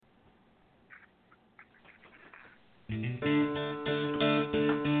Good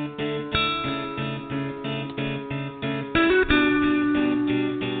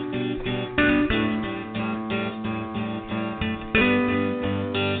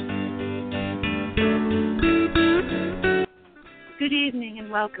evening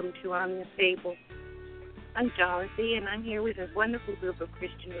and welcome to On the Table. I'm Dorothy, and I'm here with a wonderful group of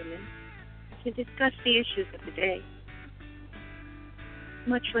Christian women to discuss the issues of the day.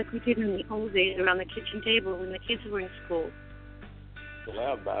 Much like we did in the old days around the kitchen table when the kids were in school.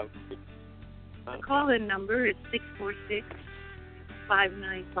 The call-in number is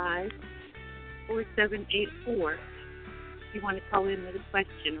 646-595-4784. If you want to call in with a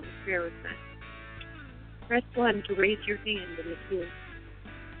question or a prayer request. Press 1 to raise your hand in the queue.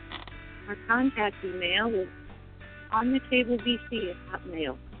 Our contact email is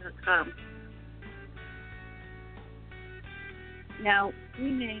onthetablebc@hotmail.com. Now,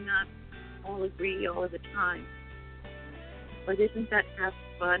 we may not all agree all of the time, but isn't that half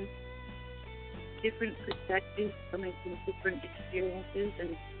fun? Different perspectives coming from different experiences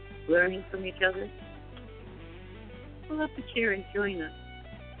and learning from each other. Pull up a chair and join us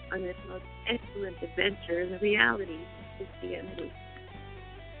on this most excellent adventure in the realities of Christianity.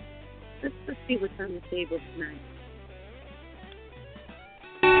 Let's see what's on the table tonight.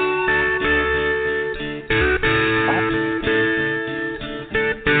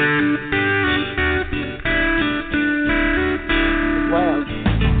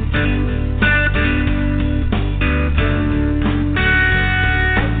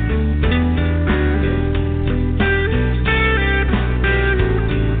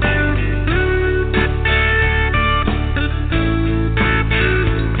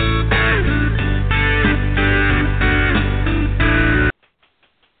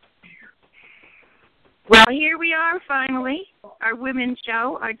 Well, here we are finally, our women's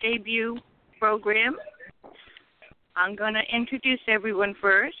show, our debut program. I'm going to introduce everyone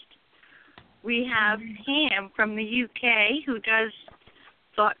first. We have Pam from the UK who does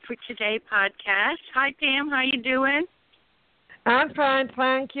Thought for Today podcast. Hi, Pam. How you doing? I'm fine,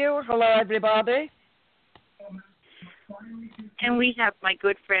 thank you. Hello, everybody. And we have my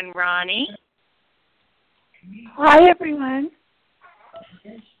good friend Ronnie. Hi, everyone.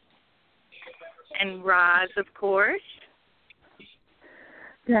 And Roz, of course.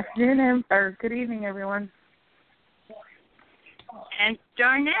 Good afternoon, or good evening, everyone. And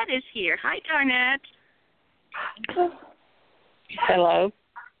Darnette is here. Hi, Darnette. Hello.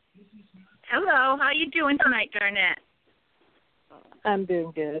 Hello. How you doing tonight, Darnette? I'm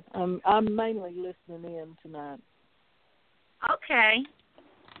doing good. I'm mainly listening in tonight. Okay.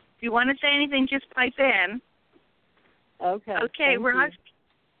 If you want to say anything, just pipe in. Okay. Okay, Roz.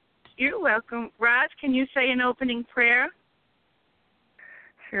 You're welcome. Roz, can you say an opening prayer?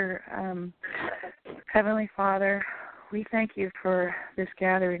 Sure. Heavenly Father, we thank you for this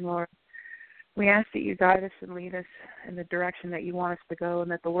gathering, Lord. We ask that you guide us and lead us in the direction that you want us to go,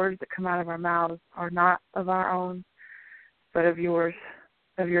 and that the words that come out of our mouths are not of our own, but of yours,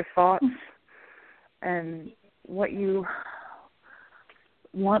 of your thoughts, and what you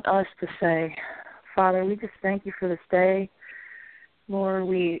want us to say. Father, we just thank you for this day. Lord,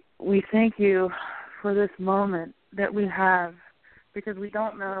 we thank you for this moment that we have, because we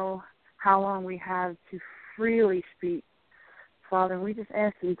don't know how long we have to freely speak. Father, we just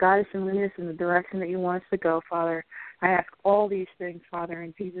ask that you guide us and lead us in the direction that you want us to go, Father. I ask all these things, Father,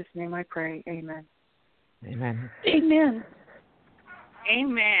 in Jesus' name I pray. Amen. Amen. Amen.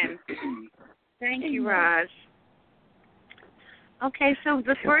 Amen. Thank you, Roz. Okay, so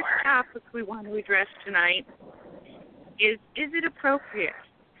the first topic we want to address tonight is it appropriate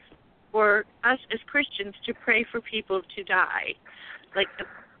for us as Christians to pray for people to die, like the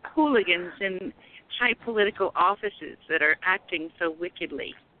hooligans in high political offices that are acting so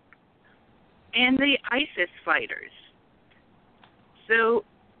wickedly, and the ISIS fighters? So,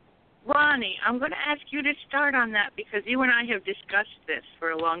 Ronnie, I'm going to ask you to start on that because you and I have discussed this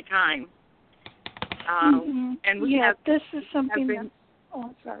for a long time. And we have, this is something that,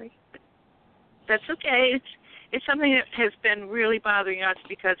 I'm sorry. That's okay. It's something that has been really bothering us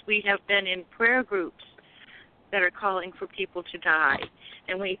because we have been in prayer groups that are calling for people to die,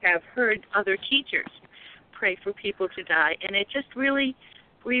 and we have heard other teachers pray for people to die, and it just really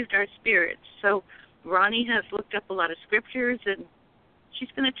grieved our spirits. So Ronnie has looked up a lot of scriptures, and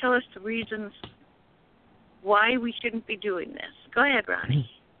she's going to tell us the reasons why we shouldn't be doing this. Go ahead, Ronnie.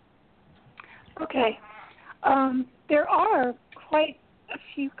 Okay. There are quite a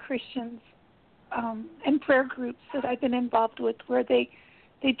few Christians and prayer groups that I've been involved with where they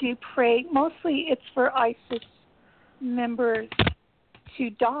do pray. Mostly it's for ISIS members to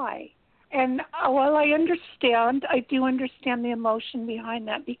die. And while I do understand the emotion behind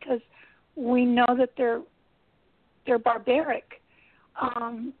that, because we know that they're barbaric,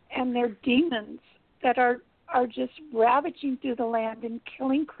 and they're demons that are just ravaging through the land and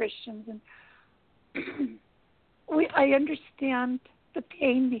killing Christians. And I understand the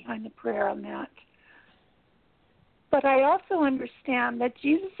pain behind the prayer on that. But I also understand that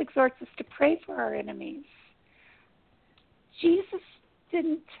Jesus exhorts us to pray for our enemies. Jesus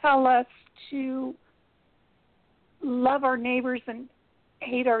didn't tell us to love our neighbors and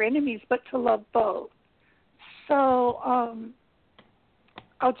hate our enemies, but to love both. So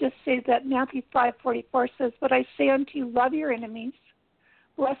I'll just say that Matthew 5:44 says, "But I say unto you, love your enemies,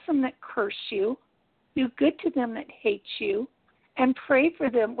 bless them that curse you, do good to them that hate you, and pray for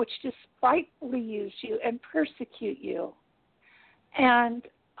them which despitefully use you and persecute you." And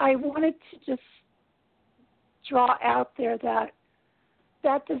I wanted to just draw out there that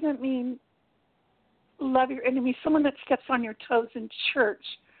doesn't mean love your enemy, someone that steps on your toes in church.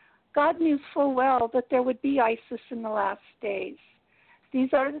 God knew full well that there would be ISIS in the last days.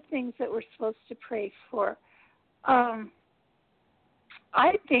 These are the things that we're supposed to pray for. I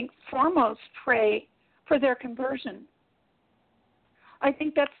think foremost pray for their conversion. I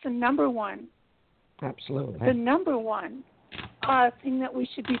think that's the number one. Absolutely. The number one thing that we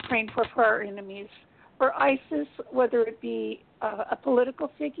should be praying for our enemies. For ISIS, whether it be a political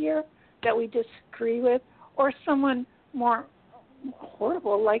figure that we disagree with or someone more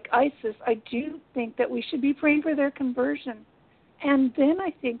horrible like ISIS, I do think that we should be praying for their conversion. And then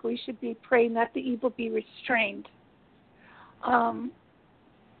I think we should be praying that the evil be restrained. I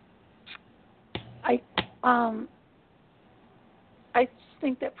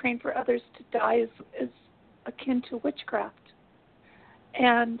think that praying for others to die is akin to witchcraft.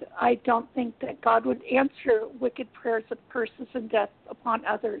 And I don't think that God would answer wicked prayers of curses and death upon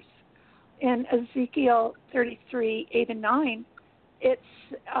others. In Ezekiel 33:8-9, it's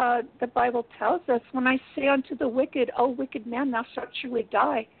the Bible tells us, "When I say unto the wicked, O wicked man, thou shalt surely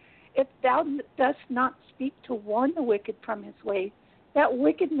die, if thou dost not speak to warn the wicked from his way, that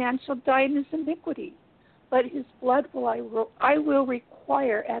wicked man shall die in his iniquity, but his blood I will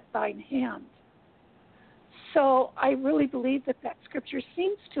require at thine hand." So I really believe that scripture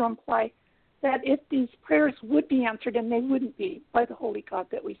seems to imply that if these prayers would be answered, and they wouldn't be by the holy God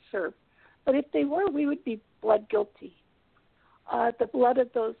that we serve, but if they were, we would be blood guilty. The blood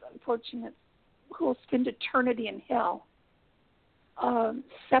of those unfortunates who will spend eternity in hell,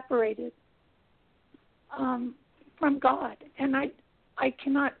 separated from God. And I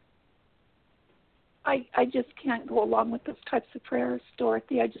cannot, I just can't go along with those types of prayers,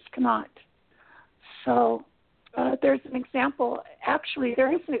 Dorothy. I just cannot. So there's an example. Actually,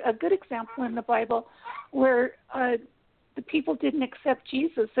 there is a good example in the Bible where the people didn't accept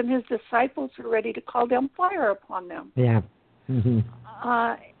Jesus, and his disciples were ready to call down fire upon them. Yeah. Mm-hmm.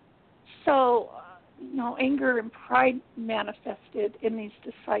 Anger and pride manifested in these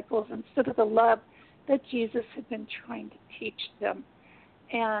disciples instead of the love that Jesus had been trying to teach them.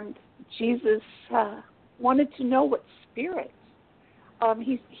 And Jesus wanted to know what spirits.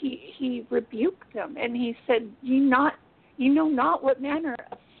 He rebuked them, and he said, "You know not what manner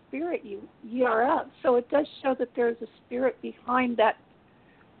of spirit you are of." So it does show that there is a spirit behind that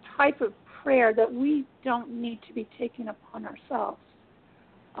type of prayer that we don't need to be taking upon ourselves,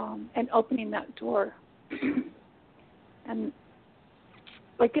 and opening that door. And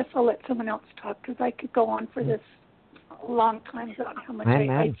I guess I'll let someone else talk, because I could go on for this a long time about how much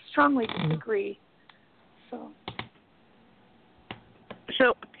I strongly disagree. So,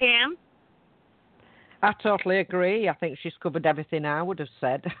 Pam? I totally agree. I think she's covered everything I would have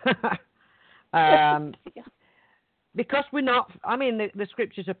said. Because we're not, the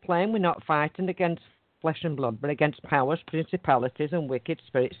scriptures are plain, we're not fighting against flesh and blood, but against powers, principalities, and wicked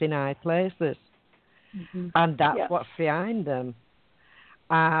spirits in high places. Mm-hmm. And that's what's behind them.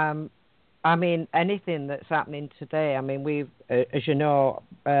 Anything that's happening today, we've, as you know,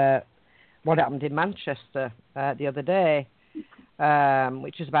 what happened in Manchester the other day,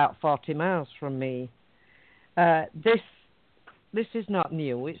 which is about 40 miles from me. This is not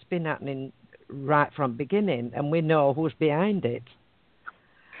new. It's been happening right from beginning, and we know who's behind it.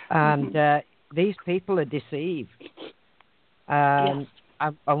 And these people are deceived. And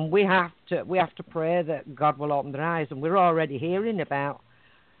we have to pray that God will open their eyes. And we're already hearing about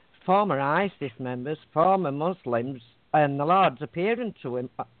former ISIS members, former Muslims, and the Lord's appearing to him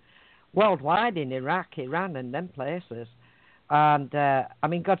worldwide in Iraq, Iran, and them places. And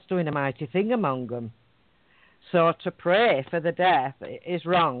God's doing a mighty thing among them. So to pray for the deaf is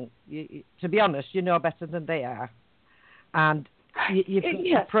wrong. To be honest, you know better than they are. And you've got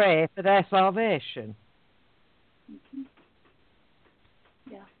to pray for their salvation. Mm-hmm.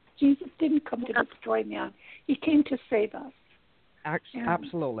 Yeah. Jesus didn't come to destroy man. He came to save us.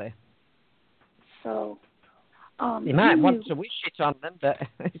 Absolutely. So, you might want to wish it on them, but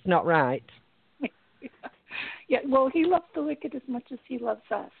it's not right. Yeah, well, he loves the wicked as much as he loves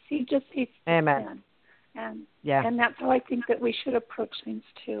us. He just hates sin. And that's how I think that we should approach things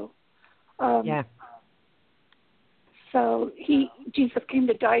too. So Jesus came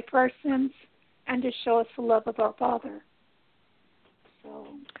to die for our sins and to show us the love of our Father. So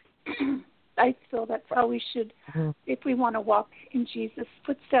I feel that's how we should, if we want to walk in Jesus'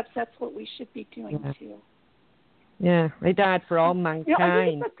 footsteps, that's what we should be doing too. Yeah, he died for all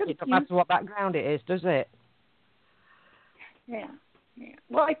mankind. It doesn't matter what background it is, does it? Yeah.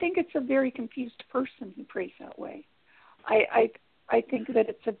 Well, I think it's a very confused person who prays that way. I think that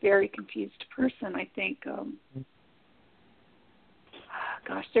it's a very confused person. I think,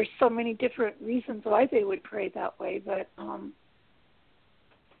 there's so many different reasons why they would pray that way, but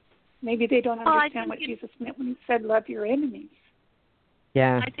maybe they don't understand what Jesus meant when he said, love your enemies.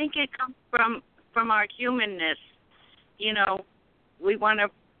 Yeah. I think it comes from our humanness. You know, we want to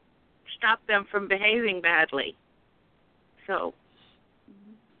stop them from behaving badly. So.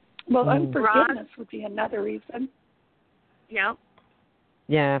 Well, unforgiveness would be another reason. Yeah.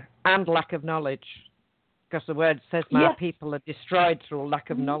 Yeah, and lack of knowledge. Because the word says my people are destroyed through lack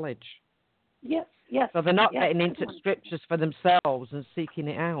of knowledge. Yes. So they're not getting into scriptures for themselves and seeking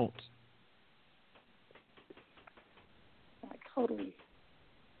it out. Totally.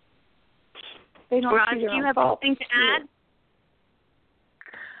 They don't Raj, do you have anything to add?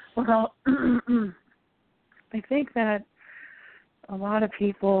 Well, I think that a lot of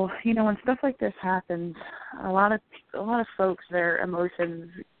people, when stuff like this happens, a lot of folks, their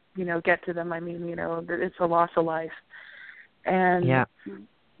emotions, get to them. I mean, it's a loss of life, and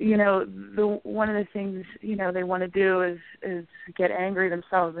the one of the things they want to do is get angry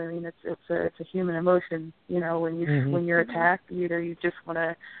themselves. I mean, it's a human emotion. When you're attacked, either you just want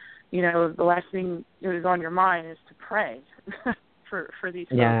to, the last thing that is on your mind is to pray for these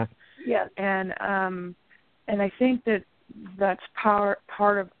folks. Yeah. And I think that's part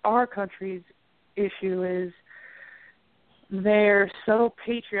of our country's issue is they're so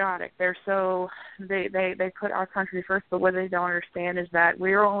patriotic. They're so they put our country first, but what they don't understand is that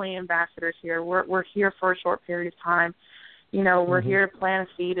we're only ambassadors here. We're here for a short period of time. We're here to plant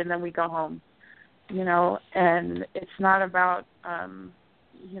a seed and then we go home. And it's not about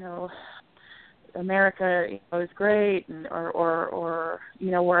America is great or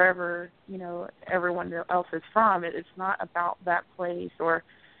wherever everyone else is from. It's not about that place or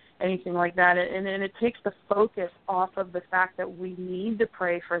anything like that, and it takes the focus off of the fact that we need to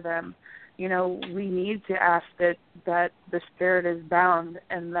pray for them. We need to ask that the spirit is bound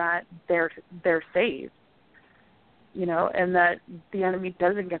and that they're saved. And that the enemy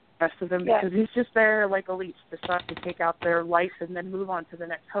doesn't get the best of them because he's just there like a leech to start to take out their life and then move on to the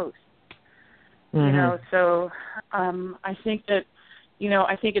next host. So I think that,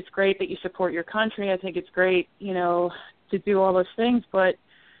 I think it's great that you support your country. I think it's great, to do all those things, but,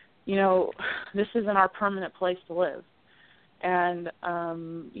 this isn't our permanent place to live. And,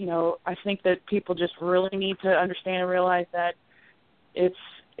 I think that people just really need to understand and realize that it's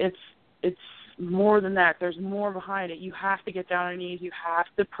more than that. There's more behind it. You have to get down on your knees. You have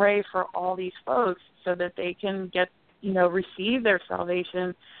to pray for all these folks so that they can get, receive their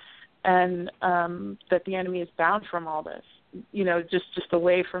salvation and that the enemy is bound from all this, just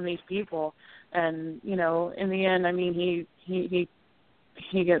away from these people. And, in the end, I mean,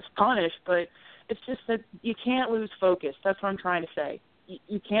 he gets punished, but it's just that you can't lose focus. That's what I'm trying to say.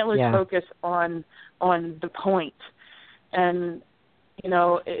 You can't lose focus on the point. And,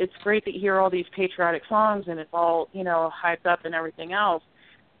 it's great that you hear all these patriotic songs and it's all, hyped up and everything else,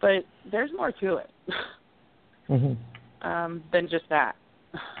 but there's more to it than just that.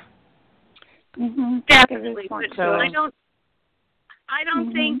 Mm-hmm. Definitely. So I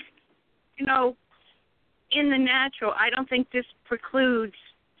don't think, in the natural, I don't think this precludes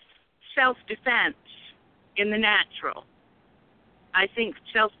self-defense in the natural. I think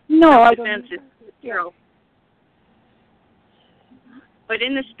self-defense is natural. But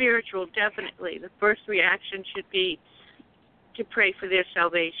in the spiritual, definitely, the first reaction should be to pray for their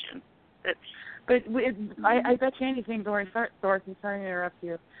salvation. I bet you anything, Dorothy, sorry to interrupt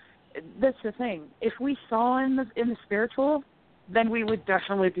you. That's the thing. If we saw in the spiritual, then we would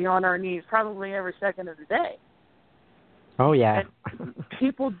definitely be on our knees probably every second of the day. Oh, yeah. And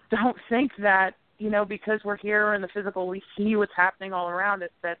people don't think that, because we're here in the physical, we see what's happening all around us,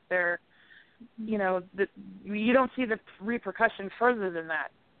 that they're, you don't see the repercussions further than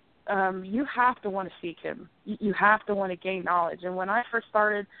that. You have to want to seek him. You have to want to gain knowledge. And when I first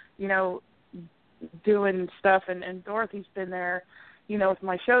started, doing stuff, and Dorothy's been there, with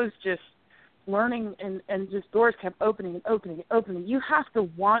my shows, just learning, and just doors kept opening and opening and opening. You have to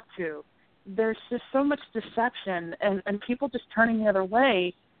want to. There's just so much deception and people just turning the other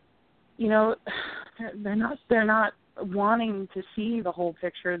way. They're not wanting to see the whole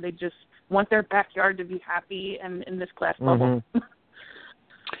picture. They just want their backyard to be happy and in this glass bubble.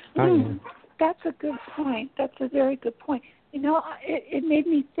 That's a good point. That's a very good point. It made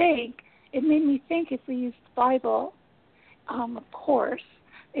me think. It made me think if we use the Bible, of course,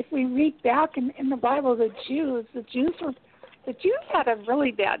 if we read back in the Bible, the Jews had a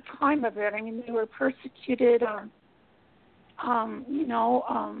really bad time of it. I mean, they were persecuted. Oh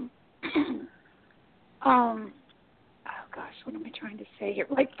gosh, what am I trying to say here?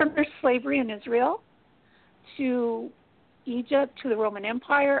 Like from their slavery in Israel to Egypt to the Roman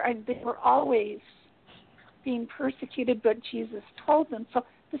Empire, and they were always being persecuted, but Jesus told them. So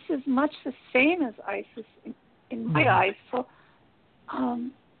this is much the same as ISIS in my eyes. So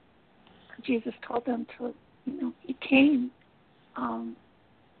Jesus told them to, he came and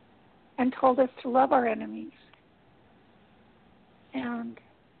told us to love our enemies. And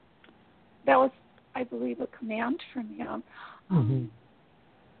that was, I believe, a command from him.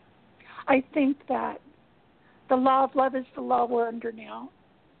 I think that the law of love is the law we're under now,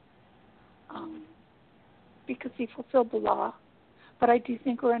 because he fulfilled the law. But I do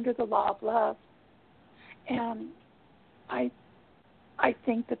think we're under the law of love. And I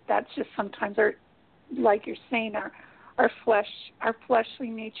think that that's just sometimes like you're saying, our fleshly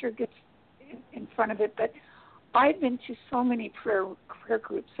nature gets in front of it. But I've been to so many prayer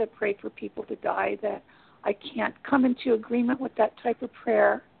groups that pray for people to die that I can't come into agreement with that type of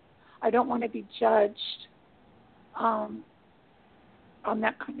prayer. I don't want to be judged on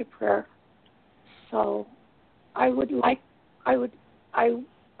that kind of prayer. So I would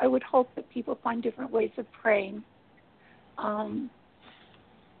hope that people find different ways of praying. And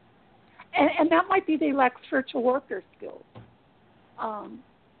that might be they lack spiritual warfare skills.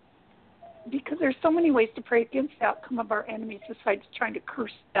 Because there's so many ways to pray against the outcome of our enemies besides trying to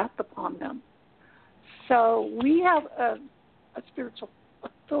curse death upon them. So we have a spiritual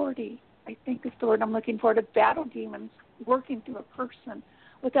authority, I think is the word I'm looking for, to battle demons working through a person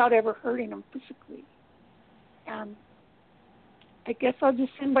without ever hurting them physically. And I guess I'll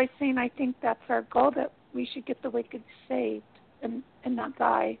just end by saying I think that's our goal, that we should get the wicked saved and not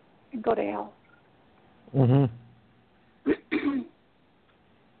die and go to hell.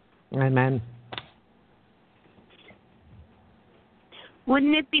 Amen.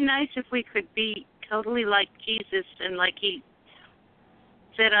 Wouldn't it be nice if we could be totally like Jesus and like he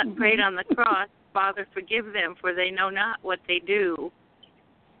said, prayed on the cross, Father, forgive them, for they know not what they do.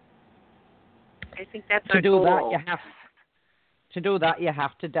 I think that's our goal. To do that, you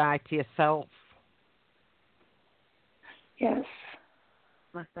have to die to yourself. Yes.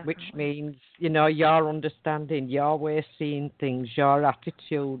 Which means, your understanding, your way of seeing things, your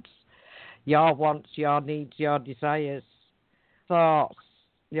attitudes, your wants, your needs, your desires, thoughts,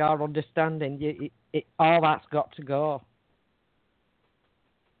 your understanding, all that's got to go.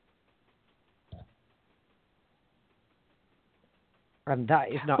 And that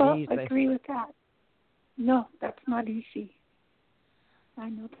is not easy. I agree with that. No, that's not easy. I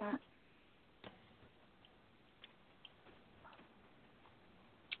know that.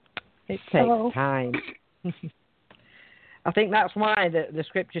 It takes time. I think that's why the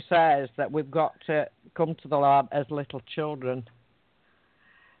scripture says that we've got to come to the Lord as little children.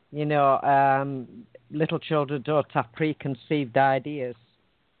 Little children don't have preconceived ideas.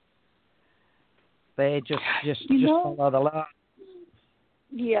 They just follow the Lord.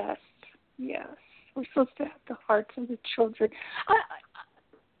 Yes. We're supposed to have the hearts of the children.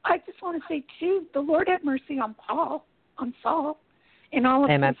 I just want to say, too, the Lord had mercy on Saul, in all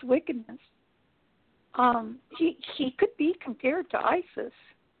of Amen. his wickedness. He could be compared to ISIS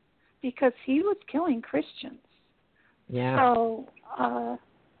because he was killing Christians. Yeah. So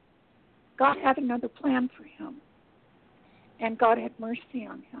God had another plan for him, and God had mercy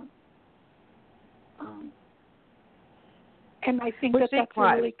on him. And I think that's a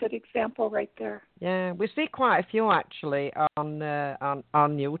really good example right there. Yeah, we see quite a few actually on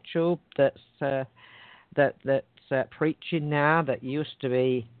YouTube that's preaching now that used to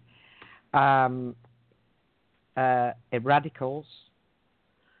be radicals,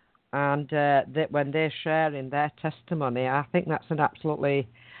 and that when they're sharing their testimony, I think that's an absolutely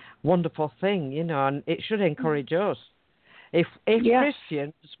wonderful thing, and it should encourage us. If yes.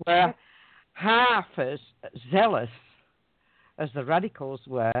 Christians were half as zealous as the radicals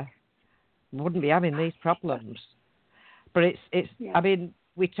were, we wouldn't be having these problems. But it's. Yeah. I mean,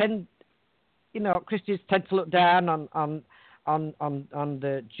 we tend, Christians tend to look down on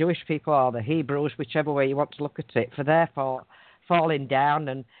the Jewish people or the Hebrews, whichever way you want to look at it, for their falling down,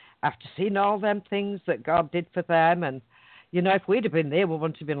 and after seeing all them things that God did for them, and if we'd have been there, we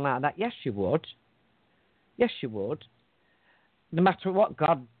wouldn't have been like that. Yes, you would. Yes, you would. No matter what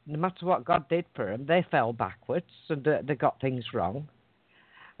God did for them, they fell backwards and they got things wrong.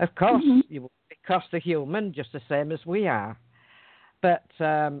 Of course, you would, because they're human, just the same as we are. But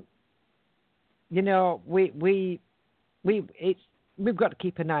we've got to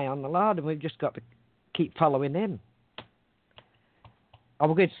keep an eye on the Lord, and we've just got to keep following Him. I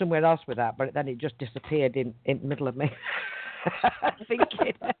was going somewhere else with that, but then it just disappeared in the middle of me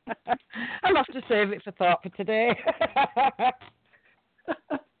thinking. I'll have to save it for thought for today.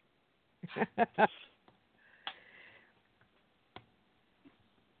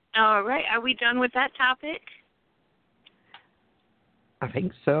 All right. Are we done with that topic? I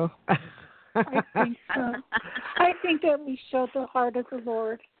think so. I think so. I think that we showed the heart of the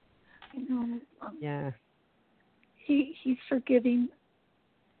Lord. Yeah. He's forgiving,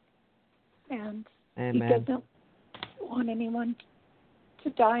 and Amen. He doesn't want anyone to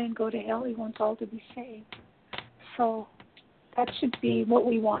die and go to hell. He wants all to be saved. So that should be what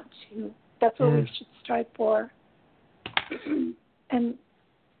we want to. That's what we should strive for, and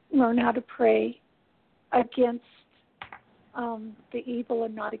learn how to pray against the evil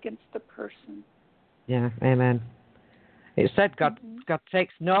and not against the person. Yeah, amen. It said God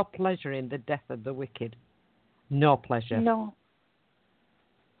takes no pleasure in the death of the wicked. No pleasure. No.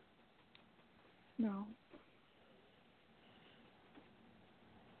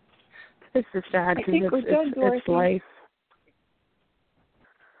 It's just sad I think because we're done, Dorothy. it's life.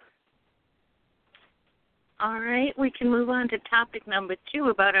 All right, we can move on to topic number 2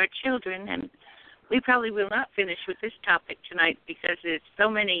 about our children, and we probably will not finish with this topic tonight because there's so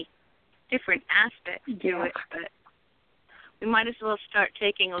many different aspects to it, but we might as well start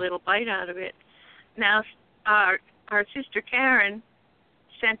taking a little bite out of it. Now, our sister Karen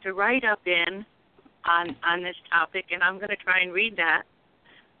sent a write-up in on this topic, and I'm going to try and read that.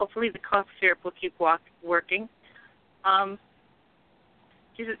 Hopefully the cough syrup will keep working.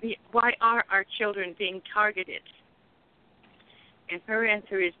 Why are our children being targeted? And her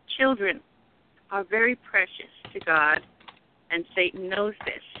answer is, children are very precious to God, and Satan knows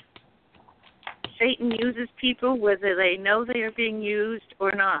this. Satan uses people whether they know they are being used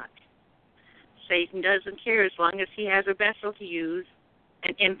or not. Satan doesn't care as long as he has a vessel to use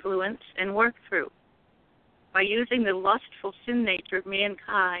and influence and work through. By using the lustful sin nature of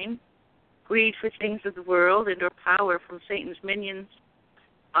mankind, greed for things of the world, and or power from Satan's minions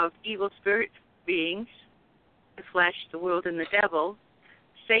of evil spirit beings, the flesh, the world, and the devil,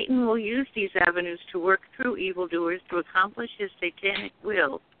 Satan will use these avenues to work through evildoers to accomplish his satanic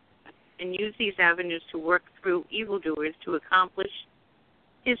will, and use these avenues to work through evildoers to accomplish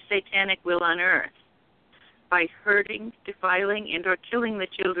his satanic will on earth. By hurting, defiling, and or killing the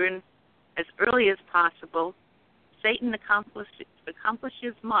children as early as possible, Satan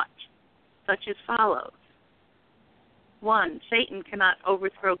accomplishes much, such as follows. 1, Satan cannot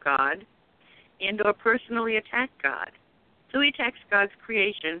overthrow God and or personally attack God, so he attacks God's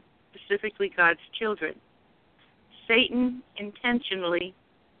creation, specifically God's children. Satan intentionally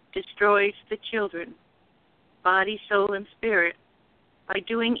destroys the children, body, soul, and spirit, by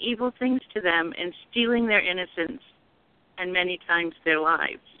doing evil things to them and stealing their innocence and many times their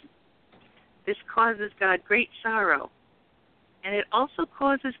lives. This causes God great sorrow, and it also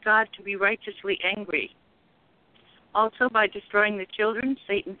causes God to be righteously angry. Also, by destroying the children,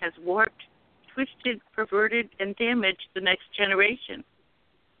 Satan has warped, twisted, perverted, and damaged the next generation.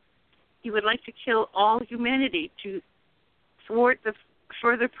 He would like to kill all humanity to thwart the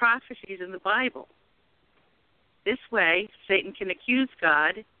further prophecies in the Bible. This way, Satan can accuse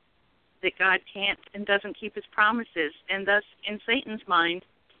God that God can't and doesn't keep his promises, and thus, in Satan's mind,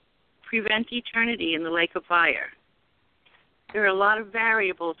 prevent eternity in the lake of fire. There are a lot of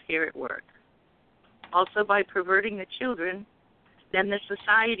variables here at work. Also, by perverting the children, then the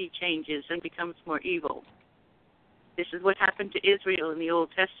society changes and becomes more evil. This is what happened to Israel in the Old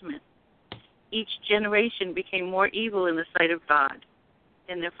Testament. Each generation became more evil in the sight of God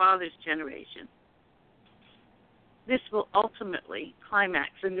than their father's generation. This will ultimately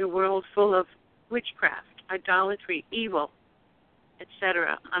climax in a world full of witchcraft, idolatry, evil,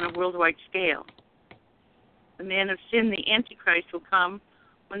 etc., on a worldwide scale. The man of sin, the Antichrist, will come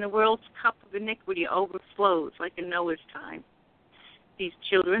when the world's cup of iniquity overflows like in Noah's time. these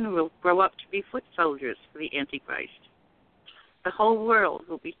children will grow up to be foot soldiers for the Antichrist. The whole world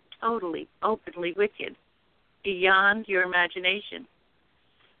will be totally, openly wicked, beyond your imagination.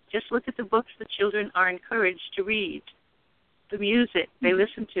 Just look at the books the children are encouraged to read, the music they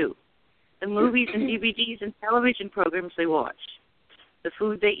listen to, the movies and DVDs and television programs they watch, the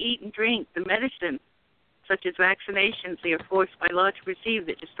food they eat and drink, the medicine, such as vaccinations they are forced by law to receive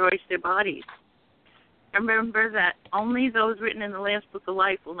that destroys their bodies. Remember that only those written in the Lamb's Book of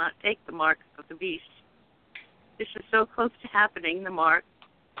Life will not take the mark of the beast. This is so close to happening, the mark.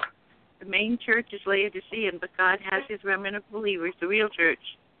 The main church is Laodicean, but God has his remnant of believers, the real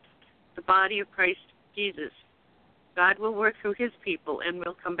church, the body of Christ Jesus. God will work through his people and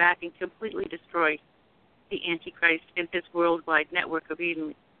will come back and completely destroy the Antichrist and his worldwide network of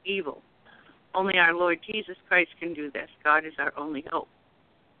evil. Only our Lord Jesus Christ can do this. God is our only hope.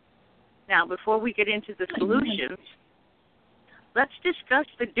 Now, before we get into the solutions, let's discuss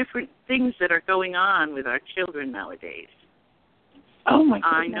the different things that are going on with our children nowadays. Oh, my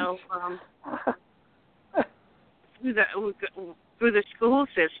goodness. I know through the school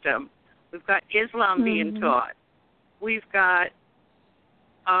system, we've got Islam being taught. We've got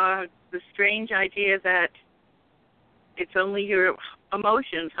the strange idea that it's only your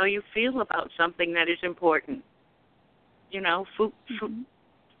emotions, how you feel about something that is important. You know,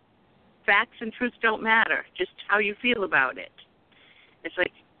 facts and truth don't matter, just how you feel about it. It's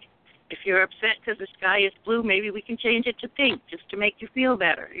like, if you're upset because the sky is blue, maybe we can change it to pink just to make you feel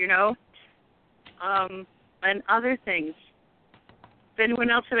better, you know? And other things. Does anyone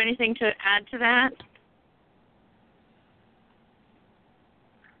else have anything to add to that?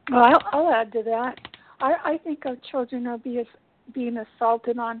 Well, I'll add to that. I think our children are being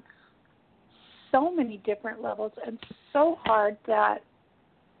assaulted on so many different levels and so hard that,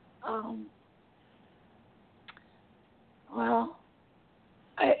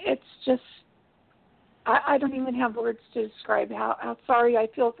 it's just, I don't even have words to describe how sorry I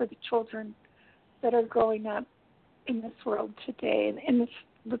feel for the children that are growing up in this world today. And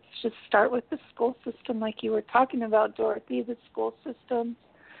let's just start with the school system, like you were talking about, Dorothy. The school systems,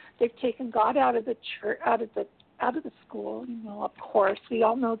 they've taken God out of the church, out of the school. You know, of course, we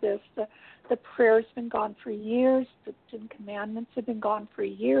all know this. The prayer's been gone for years. The Ten Commandments have been gone for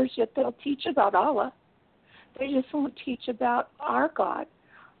years. Yet they'll teach about Allah. They just won't teach about our God,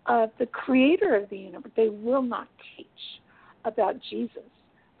 the Creator of the universe. They will not teach about Jesus,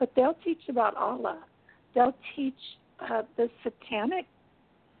 but they'll teach about Allah. They'll teach the satanic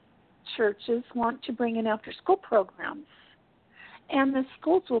churches want to bring in after-school programs, and the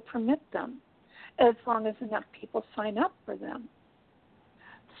schools will permit them as long as enough people sign up for them.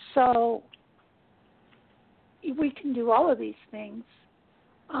 So we can do all of these things.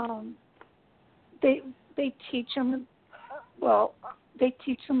 They teach them. Well, they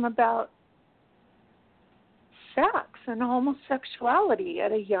teach them about sex and homosexuality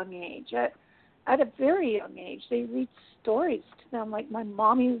at a young age. At a very young age, they read stories to them like "My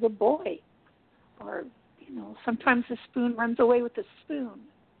Mommy Was a Boy," or sometimes the spoon runs away with the spoon.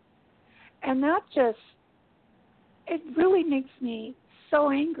 And that it really makes me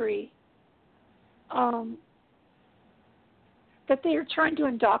so angry that they are trying to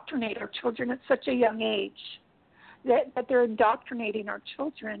indoctrinate our children at such a young age, that they're indoctrinating our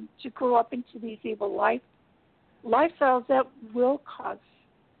children to grow up into these evil lifestyles that will cause,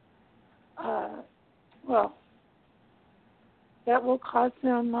 that will cause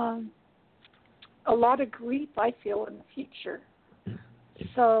them a lot of grief, I feel, in the future.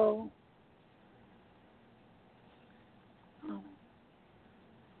 So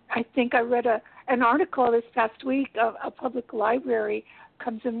I think I read an article this past week. A public library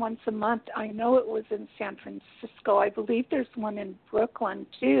comes in once a month. I know it was in San Francisco. I believe there's one in Brooklyn,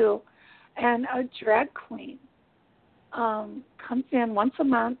 too. And a drag queen comes in once a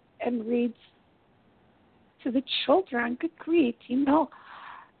month and reads to the children. Good grief,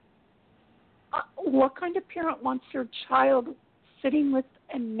 what kind of parent wants their child sitting with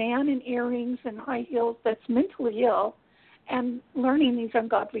a man in earrings and high heels that's mentally ill and learning these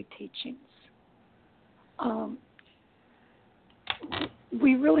ungodly teachings?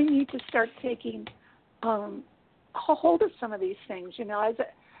 We really need to start taking hold of some of these things. As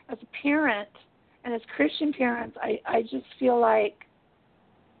a parent and as Christian parents, I just feel like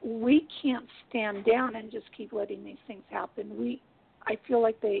we can't stand down and just keep letting these things happen. I feel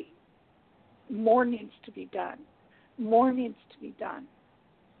like more needs to be done. More needs to be done.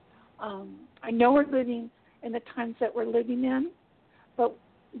 I know we're living in the times that we're living in, but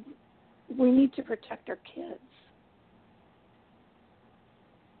we need to protect our kids.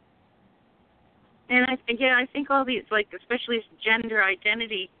 And I think all these, like, especially this gender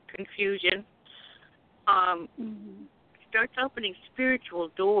identity confusion, starts opening spiritual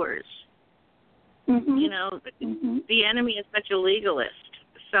doors. You know, the enemy is such a legalist.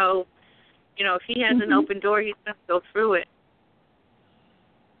 So, you know, if he has an open door, he's going to go through it.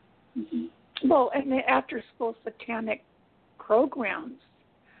 Well, and the after-school satanic programs,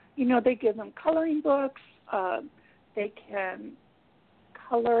 you know, they give them coloring books. They can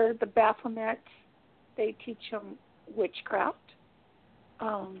color the Baphomet. They teach them witchcraft.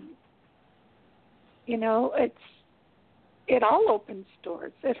 You know, it all opens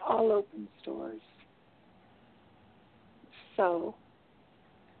doors. It all opens doors. So,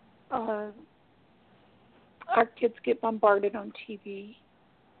 our kids get bombarded on TV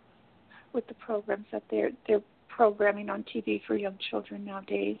with the programs that they're programming on TV for young children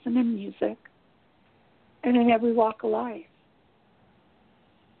nowadays, and in music, and in every walk of life.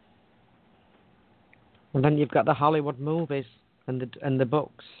 And then you've got the Hollywood movies and the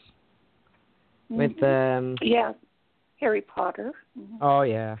books with yeah, Harry Potter. Oh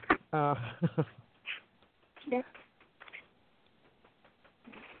yeah. Yeah.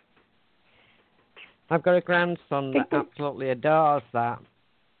 I've got a grandson that absolutely adores that,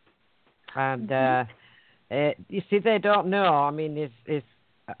 and you see, they don't know. I mean,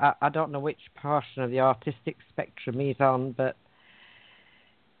 I don't know which portion of the autistic spectrum he's on, but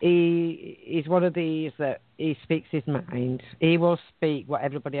he's one of these that he speaks his mind. He will speak what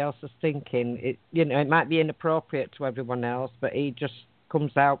everybody else is thinking. It might be inappropriate to everyone else, but he just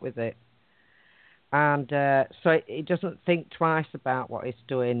comes out with it. And so he doesn't think twice about what he's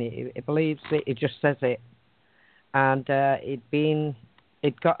doing. He believes it. He just says it. And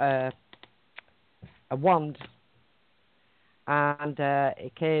he'd got a wand, and he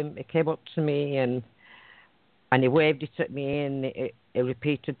came up to me and he waved it at me, and he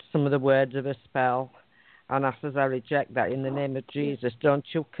repeated some of the words of a spell. And I says, I reject that in the name of Jesus. Don't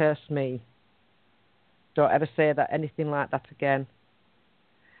you curse me. Don't ever say that anything like that again.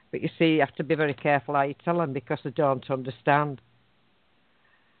 But you see, you have to be very careful how you tell them, because they don't understand.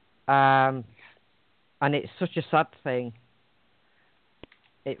 And it's such a sad thing.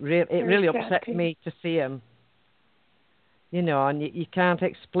 It really upset me to see them. You know, and you can't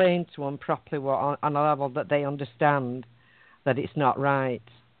explain to them properly on a level that they understand that it's not right.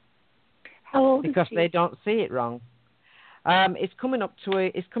 How old because is he? They don't see it wrong. It's coming up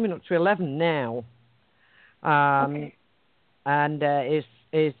to 11 now. Okay. And I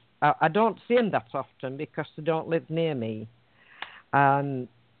don't see him that often because they don't live near me. You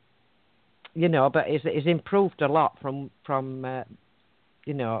know, but he's improved a lot from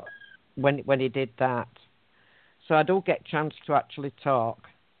you know, when he did that. So I do get a chance to actually talk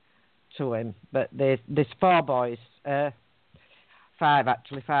to him. But there's 4 boys, 5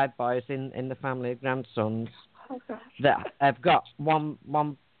 boys in the family of grandsons that have got one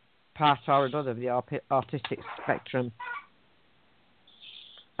part or another of the autistic spectrum.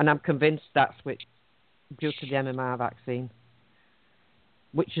 And I'm convinced that's due to the MMR vaccine,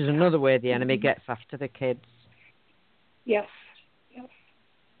 which is another way the enemy gets after the kids. Yes.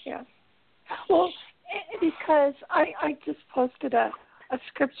 Well, because I just posted a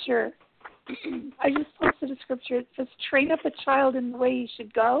scripture. I just posted a scripture. It says, train up a child in the way he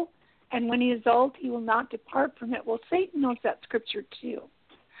should go, and when he is old, he will not depart from it. Well, Satan knows that scripture too.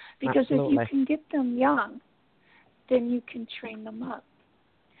 Because Absolutely. if you can get them young, then you can train them up.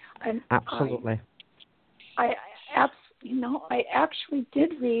 And Absolutely. I actually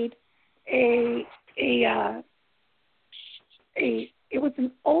did read it was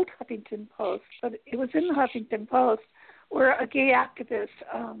an old Huffington Post, but it was in the Huffington Post where a gay activist,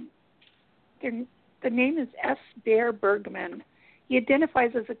 the name is S. Bear Bergman. He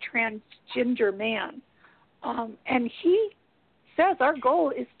identifies as a transgender man, and he says our goal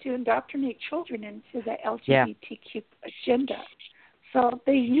is to indoctrinate children into the LGBTQ agenda. So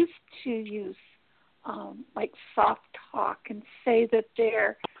they used to use like soft talk and say that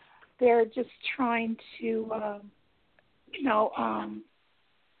they're just trying to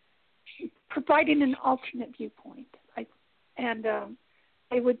providing an alternate viewpoint.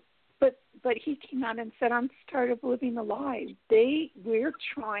 They would, but he came out and said, I'm tired of living a lie. We're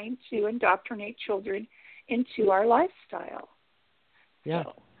trying to indoctrinate children into our lifestyle. Yeah.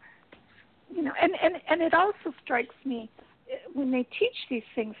 So, and it also strikes me when they teach these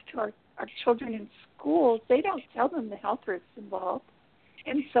things to our children in schools, they don't tell them the health risks involved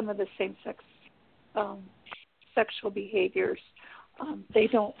in some of the same-sex sexual behaviors. They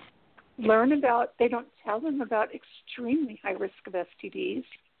don't tell them about extremely high risk of STDs,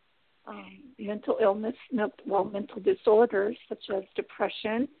 mental illness, mental disorders such as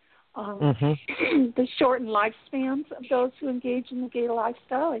depression, The shortened lifespans of those who engage in the gay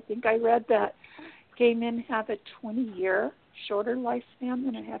lifestyle. I think I read that gay men have a 20-year shorter lifespan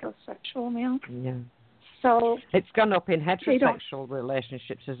than a heterosexual male. Yeah. So it's gone up in heterosexual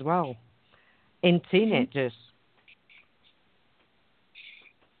relationships as well, in teenagers.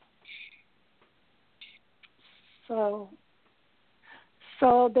 So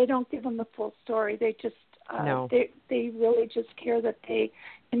they don't give them the full story. They just No. They really just care that they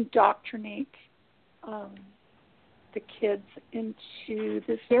indoctrinate the kids into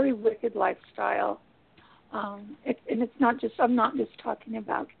this very wicked lifestyle. And it's not just, I'm not just talking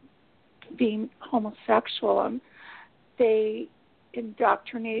about being homosexual. They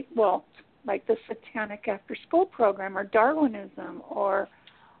indoctrinate, well, like the satanic after school program or Darwinism or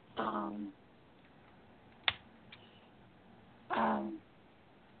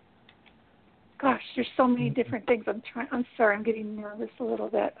gosh, there's so many different things. I'm sorry, I'm getting nervous a little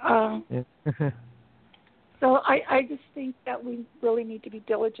bit. So I just think that we really need to be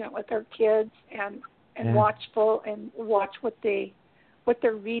diligent with our kids and watchful and watch what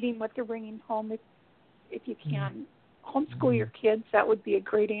they're reading, what they're bringing home. If you can homeschool your kids, that would be a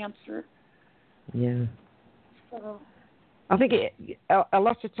great answer. Yeah. So I think a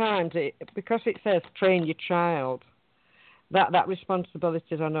lot of times, because it says train your child, that responsibility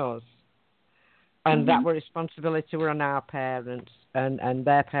is on us. And that responsibility were on our parents and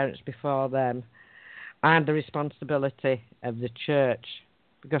their parents before them. And the responsibility of the church.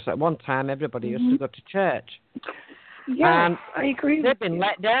 Because at one time, everybody used to go to church. Yeah, I agree. They've been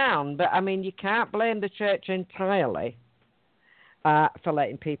let down. But, I mean, you can't blame the church entirely for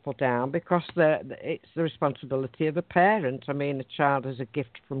letting people down because it's the responsibility of the parent. I mean, a child is a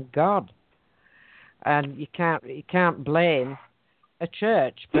gift from God. And you can't blame a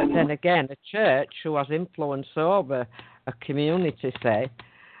church, but then again, a church who has influence over a community, say,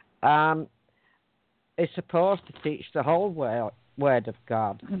 is supposed to teach the whole word of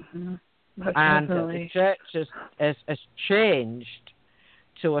God. And the church has changed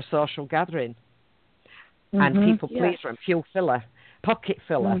to a social gathering and people pleaser and pew filler, pocket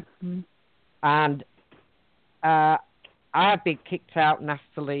filler. And I've been kicked out and asked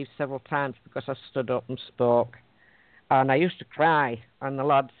to leave several times because I stood up and spoke. And I used to cry, and the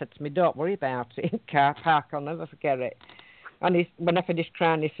lad said to me, "Don't worry about it." In car park, I'll never forget it. And when I finished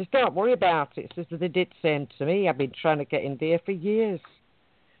crying, he says, "Don't worry about it." He says, "They did the same to me. I've been trying to get in there for years."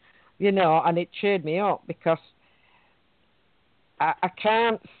 You know, and it cheered me up because I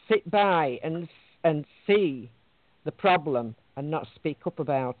can't sit by and see the problem and not speak up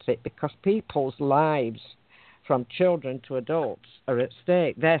about it because people's lives, from children to adults, are at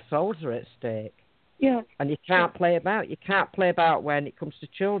stake. Their souls are at stake. Yeah. And you can't play about. You can't play about when it comes to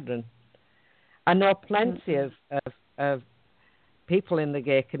children. I know plenty of people in the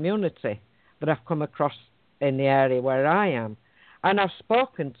gay community that I've come across in the area where I am. And I've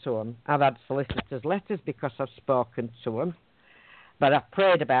spoken to them. I've had solicitors' letters because I've spoken to them. But I've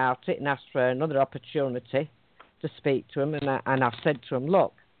prayed about it and asked for another opportunity to speak to them. And I've said to them,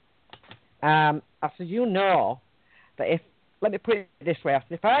 look, I said, you know that let me put it this way, I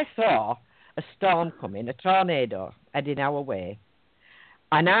said, if I saw a storm coming, a tornado heading our way,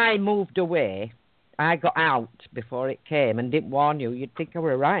 and I moved away, I got out before it came and didn't warn you, you'd think I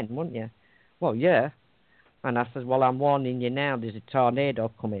were riding, wouldn't you? Well, yeah. And I said, well, I'm warning you now, there's a tornado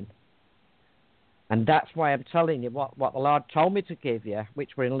coming. And that's why I'm telling you what the Lord told me to give you,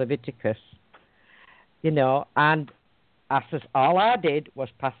 which were in Leviticus. You know, and I says, all I did was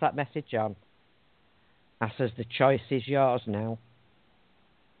pass that message on. I says, the choice is yours now.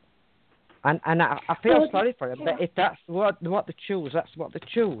 And I feel sorry for them, but if that's what they choose, that's what they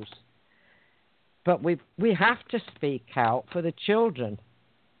choose. But we have to speak out for the children.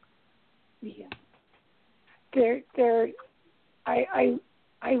 Yeah. I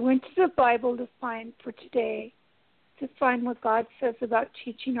went to the Bible to find what God says about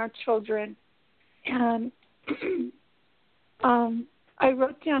teaching our children, and I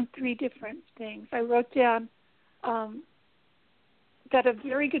wrote down 3 different things. I wrote down that a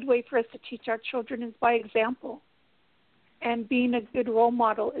very good way for us to teach our children is by example. And being a good role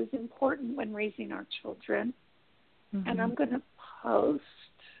model is important when raising our children. And I'm going to post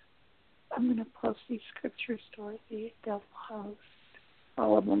these scriptures, Dorothy. They'll post.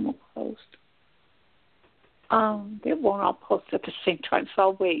 All of them will post. They won't all post at the same time, so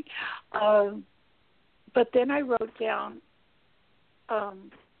I'll wait. But then I wrote down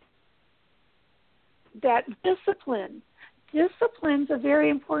that discipline's a very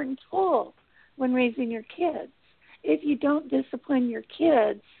important tool when raising your kids. If you don't discipline your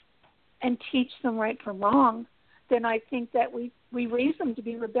kids and teach them right from wrong, then I think that we raise them to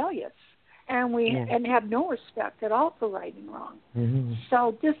be rebellious, and and have no respect at all for right and wrong. Mm-hmm.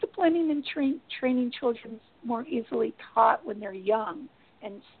 So disciplining and training children is more easily taught when they're young,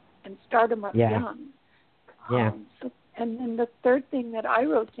 and start them up young. Yeah. And then the third thing that I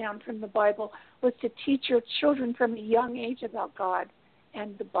wrote down from the Bible was to teach your children from a young age about God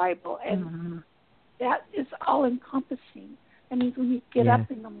and the Bible, and that is all encompassing. I mean, when you get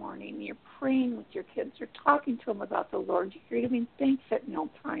up in the morning, you're praying with your kids, you're talking to them about the Lord, you're giving thanks at meal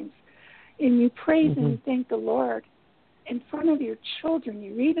times, and you praise and you thank the Lord in front of your children.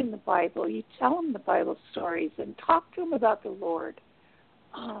 You read in the Bible, you tell them the Bible stories, and talk to them about the Lord.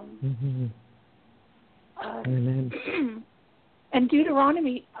 Amen. And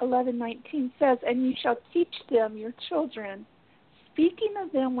Deuteronomy 11:19 says, "And you shall teach them, your children, speaking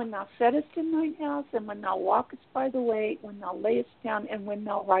of them when thou sittest in thine house, and when thou walkest by the way, when thou layest down, and when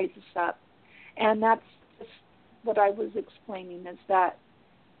thou risest up." And that's just what I was explaining, is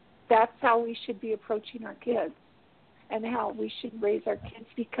that's how we should be approaching our kids, and how we should raise our kids,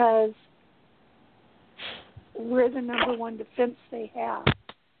 because we're the number one defense they have.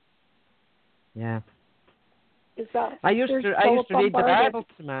 Yeah. Is that I used to read the Bible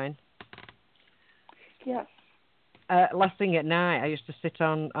to mine. Yes. Last thing at night, I used to sit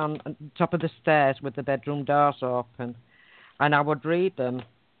on top of the stairs with the bedroom doors open, and I would read them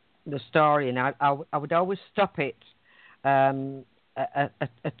the story, and I would always stop it at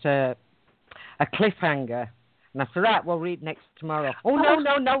a cliffhanger. And after that, we'll read next tomorrow. Oh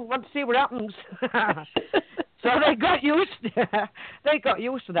no! Want to see what happens? So they got used to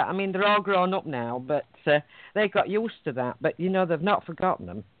that. I mean, they're all grown up now, but they got used to that. But they've not forgotten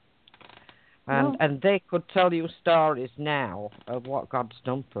them, and they could tell you stories now of what God's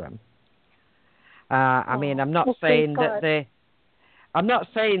done for them. I mean, I'm not saying that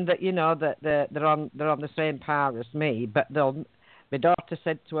that they're on the same par as me, but my daughter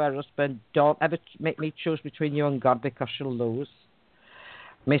said to her husband, "Don't ever make me choose between you and God, because she'll lose."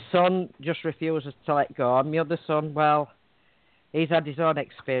 My son just refuses to let go. And my other son, well, he's had his own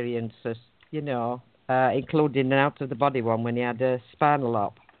experiences, including an out-of-the-body one when he had a spinal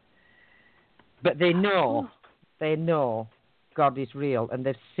op. But they know God is real, and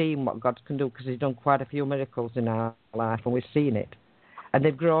they've seen what God can do, because he's done quite a few miracles in our life, and we've seen it. And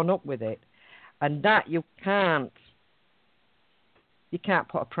they've grown up with it. And that you can't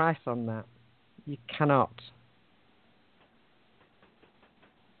put a price on that. You cannot.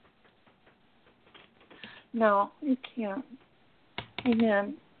 No, you can't.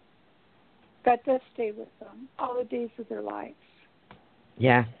 Amen. That does stay with them all the days of their lives.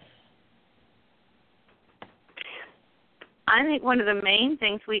 Yeah. I think one of the main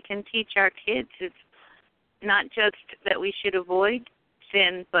things we can teach our kids is not just that we should avoid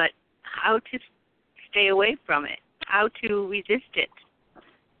sin, but how to stay away from it, how to resist it.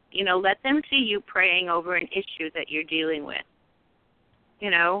 Let them see you praying over an issue that you're dealing with.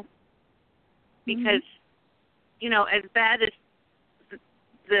 Because as bad as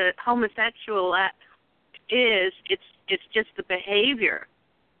the homosexual act is, it's just the behavior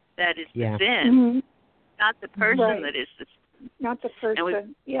that is the sin, not the person that is the sin. Not the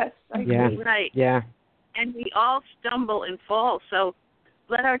person. Yes, I agree. Right. Yeah. And we all stumble and fall. So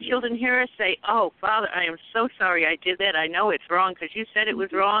let our children hear us say, "Oh, Father, I am so sorry I did that. I know it's wrong because you said it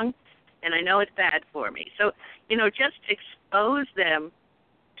was wrong, and I know it's bad for me." So, just expose them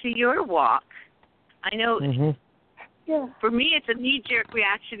to your walk. I know for me it's a knee-jerk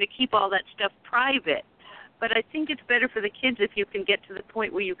reaction to keep all that stuff private, but I think it's better for the kids if you can get to the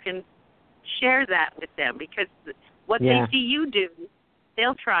point where you can share that with them, because what they see you do,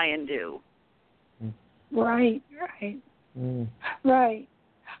 they'll try and do. Right. Right.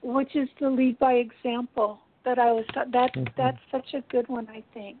 Which is to lead by example. That's such a good one, I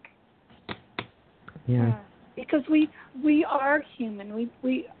think. Yeah. Because we are human.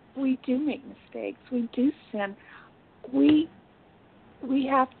 We do make mistakes. We do sin. We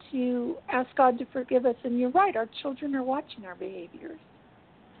have to ask God to forgive us. And you're right, our children are watching our behaviors.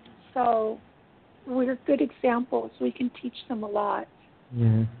 So we're good examples. We can teach them a lot.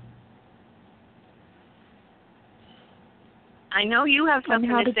 Yeah. I know you have something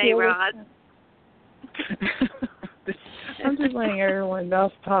to say, Rod. I'm just letting everyone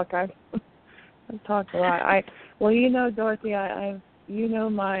else talk. I've talked a lot. Dorothy, how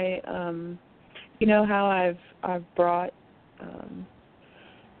I've brought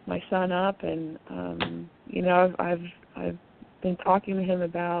my son up, and I've been talking to him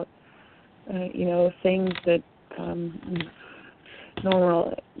about things that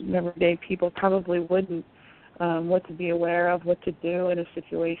normal everyday people probably wouldn't, what to be aware of, what to do in a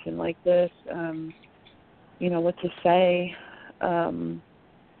situation like this. what to say. I'm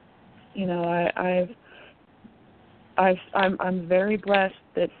very blessed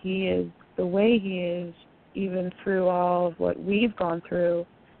that he is the way he is, even through all of what we've gone through.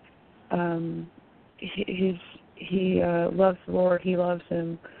 He loves the Lord. He loves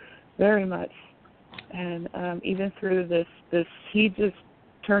him very much. And even through this, he just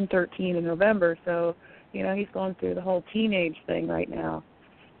turned 13 in November, so, he's going through the whole teenage thing right now.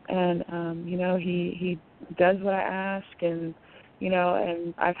 And, he does what I ask, and,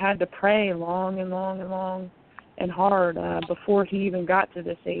 and I've had to pray long and hard before he even got to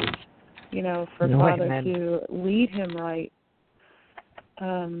this age, for Father to lead him right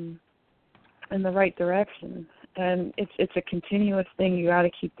in the right direction. And it's a continuous thing. You got to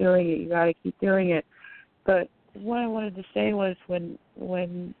keep doing it. But what I wanted to say was when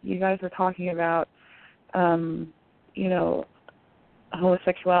you guys were talking about,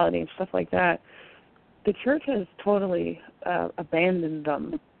 homosexuality and stuff like that, the church has totally abandoned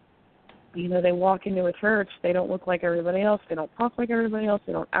them. They walk into a church, they don't look like everybody else, they don't talk like everybody else,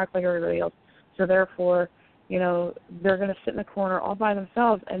 they don't act like everybody else. So therefore, they're going to sit in the corner all by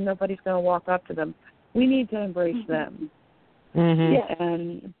themselves and nobody's going to walk up to them. We need to embrace them. Mm-hmm. Yeah.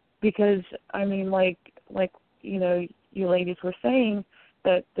 And because, you ladies were saying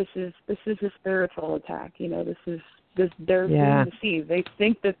that this is a spiritual attack. They're being deceived. They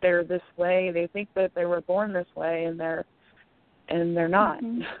think that they're this way. They think that they were born this way, and they're not.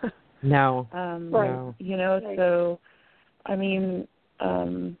 Mm-hmm. No. No. So,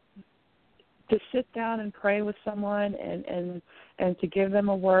 to sit down and pray with someone and to give them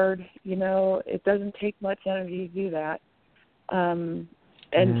a word, it doesn't take much energy to do that. To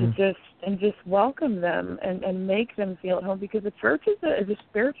just welcome them and make them feel at home, because the church is a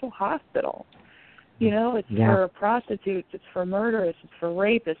spiritual hospital. It's for prostitutes, it's for murderers, it's for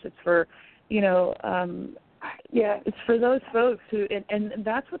rapists, it's for, it's for those folks who, and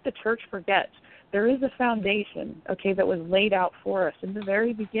that's what the church forgets. There is a foundation, that was laid out for us in the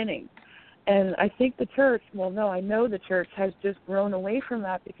very beginning. And I think the church, I know the church has just grown away from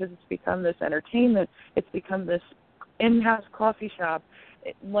that because it's become this entertainment. It's become this in-house coffee shop.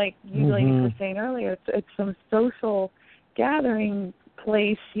 Like you ladies were saying earlier, it's some social gathering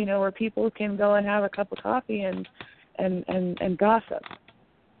place, where people can go and have a cup of coffee and gossip.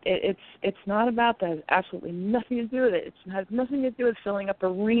 It's not about that. It's absolutely nothing to do with it. It has nothing to do with filling up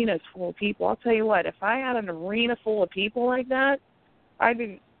arenas full of people. I'll tell you what, if I had an arena full of people like that, I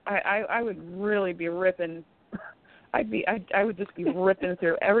would really be ripping. I would just be ripping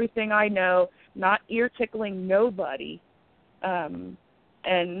through everything I know, not ear tickling nobody, and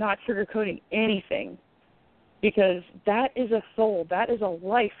not sugarcoating anything. Because that is a soul, that is a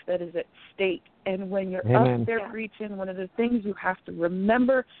life that is at stake. And when you're up there preaching, one of the things you have to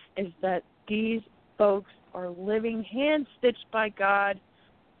remember is that these folks are living, hand-stitched by God.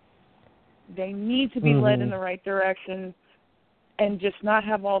 They need to be led in the right direction and just not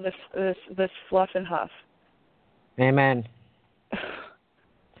have all this fluff and huff. Amen.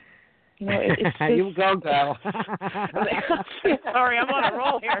 It's just, you go, girl. Sorry, I'm on a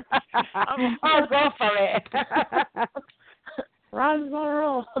roll here. Go for it. Ron's on a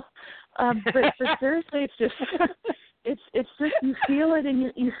roll. But seriously, it's just you feel it,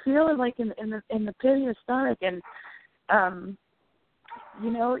 and you feel it like in the pit of your stomach, and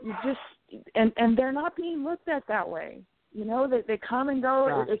you just and they're not being looked at that way. They come and go.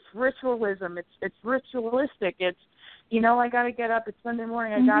 Yeah. It's ritualism. It's ritualistic. It's I got to get up. It's Sunday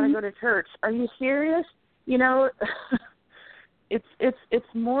morning. I got to go to church. Are you serious? It's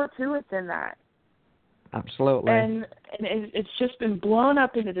more to it than that. Absolutely. And it's just been blown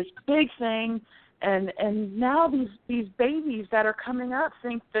up into this big thing, and now these babies that are coming up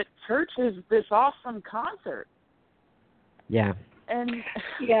think that church is this awesome concert. Yeah. And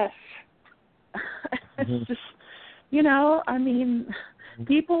yes, it's just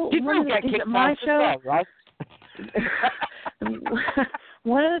people. One of the things at my show, right?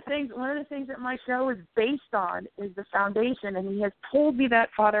 One of the things that my show is based on is the foundation, and he has told me that.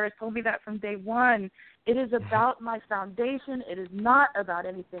 Father has told me that from day one. It is about my foundation. It is not about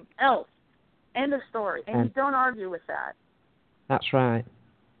anything else. End of story. And you don't argue with that. That's right.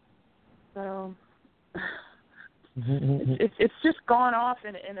 So it's just gone off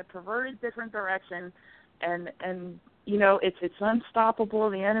in a perverted different direction, and it's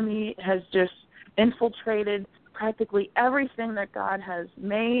unstoppable. The enemy has just infiltrated practically everything that God has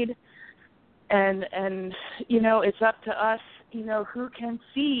made, and it's up to us, who can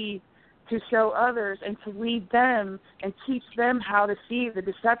see to show others and to lead them and teach them how to see the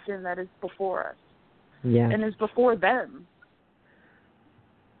deception that is before us and is before them.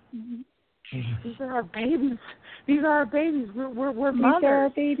 These are our babies. These are our babies. We're mothers. These are our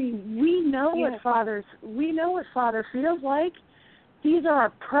babies. We know what Father feels like. These are our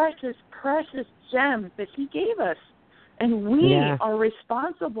precious, precious gems that He gave us. And we are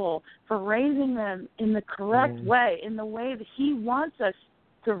responsible for raising them in the correct way, in the way that He wants us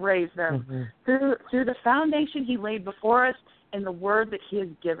to raise them, through the foundation He laid before us and the word that He has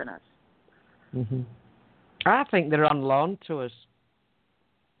given us. Mm-hmm. I think they're on loan to us.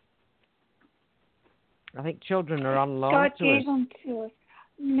 I think children are on loan to us. God gave them to us.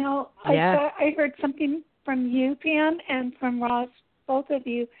 No, I heard something from you, Pam, and from Ross, both of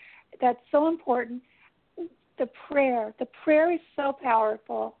you, that's so important. The prayer is so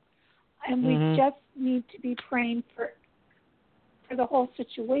powerful, and we just need to be praying for the whole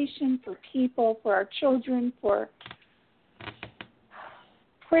situation, for people, for our children, for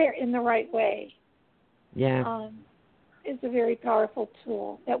prayer in the right way. Yeah, is a very powerful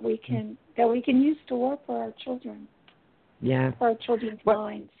tool that we can use to work for our children. Yeah, for our children's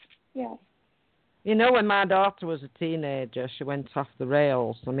minds. Yes. You know, when my daughter was a teenager, she went off the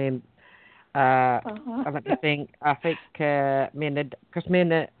rails. I mean, I think, because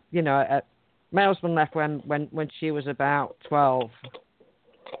my husband left when she was about 12.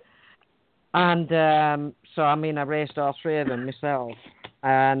 And so, I mean, I raised all three of them myself.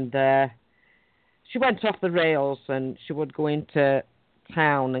 And she went off the rails, and she would go into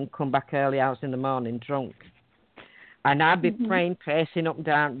town and come back early hours in the morning drunk. And I'd be praying, pacing up and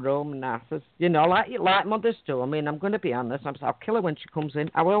down the room and that, like mothers do. I mean, I'm going to be honest. I'll kill her when she comes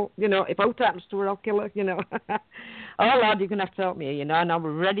in. I will, if out happens to her, I'll kill her, Oh, Lord, you're going to have to help me, and I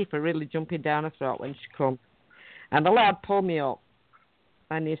was ready for really jumping down her throat when she come. And the Lord pulled me up,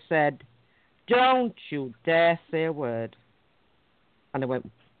 and He said, "Don't you dare say a word." And I went,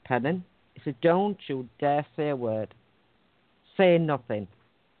 "Pardon?" He said, "Don't you dare say a word. Say nothing.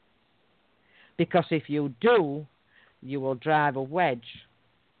 Because if you do, you will drive a wedge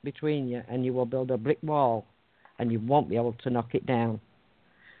between you, and you will build a brick wall, and you won't be able to knock it down."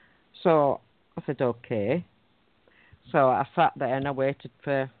 So I said, okay. So I sat there and I waited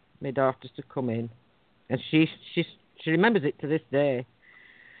for my daughters to come in, and she remembers it to this day.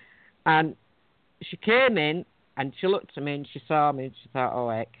 And she came in, and she looked at me, and she saw me, and she thought, "Oh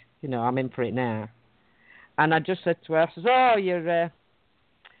heck, I'm in for it now." And I just said to her, I said, "Oh,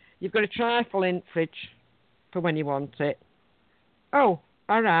 you've got a trifle in the fridge for when you want it." "Oh,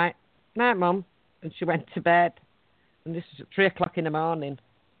 all right. Night, Mum." And she went to bed. And this is at 3 o'clock in the morning.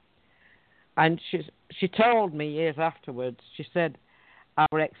 And she told me years afterwards, she said, "I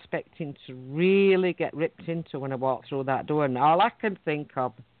was expecting to really get ripped into when I walked through that door. And all I can think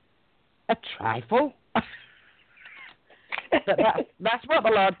of, a trifle." But that's what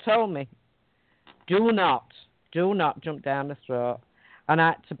the Lord told me. Do not jump down the throat. And I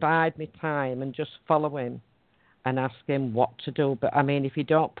had to bide my time and just follow Him and ask Him what to do. But, I mean, if you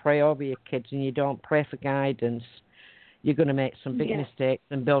don't pray over your kids and you don't pray for guidance, you're going to make some big mistakes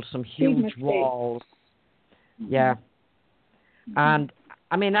and build some huge walls. Yeah. And,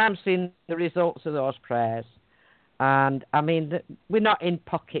 I mean, I'm seeing the results of those prayers. And, I mean, we're not in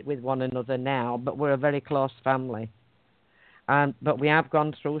pocket with one another now, but we're a very close family. But we have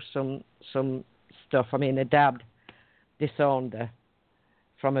gone through some stuff. I mean, her dad disowned her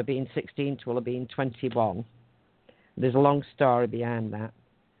from her being 16 to her being 21. There's a long story behind that.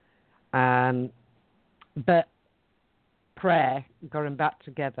 But prayer got them back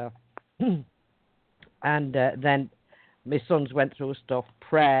together. And then my sons went through stuff.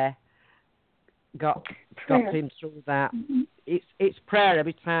 Prayer got him through that. It's prayer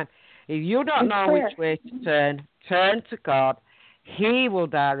every time. If you don't know which way to turn to God. He will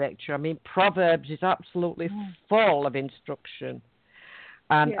direct you. I mean, Proverbs is absolutely full of instruction.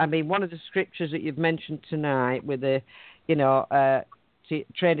 And, I mean, one of the scriptures that you've mentioned tonight with the, to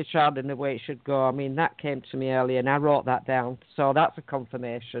train a child in the way it should go, I mean, that came to me earlier, and I wrote that down. So that's a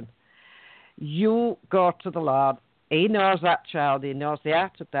confirmation. You go to the Lord. He knows that child. He knows the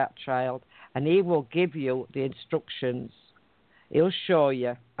heart of that child. And He will give you the instructions. He'll show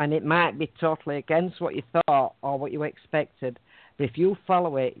you. And it might be totally against what you thought or what you expected. But if you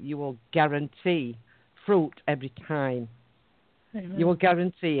follow it, you will guarantee fruit every time. Amen. You will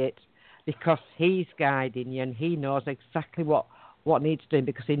guarantee it because He's guiding you and He knows exactly what needs doing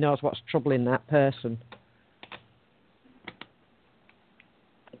because He knows what's troubling that person.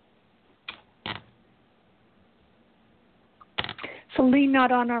 So lean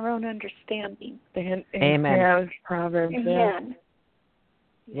not on our own understanding. Amen. Yeah, Proverbs. Amen.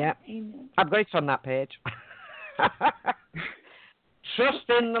 Yeah. Amen. I've got it on that page. Trust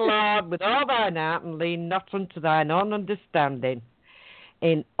in the Lord with all thine heart and lean not unto thine own understanding.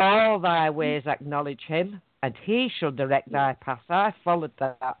 In all thy ways acknowledge him, and he shall direct thy paths. I followed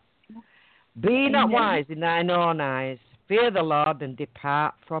that. Be not wise in thine own eyes. Fear the Lord and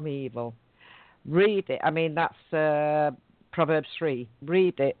depart from evil. Read it. I mean, that's Proverbs 3.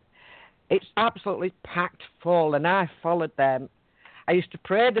 Read it. It's absolutely packed full, and I followed them. I used to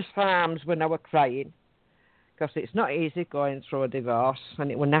pray the Psalms when I was crying, because it's not easy going through a divorce,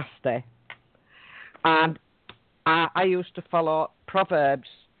 and it was nasty. And I used to follow Proverbs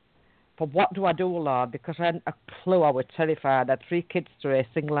for what do I do, Lord? Because I hadn't a clue. I was terrified. I had 3 kids to raise,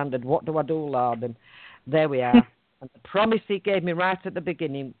 single-handed. What do I do, Lord? And there we are. And the promise he gave me right at the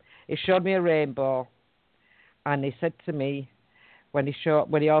beginning, he showed me a rainbow. And he said to me, when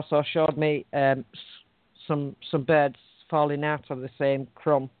he also showed me some birds falling out of the same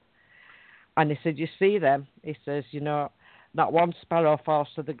crumb. And he said, you see them? He says, not one sparrow falls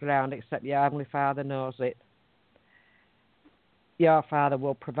to the ground except your Heavenly Father knows it. Your Father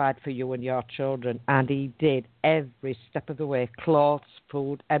will provide for you and your children. And he did every step of the way. Clothes,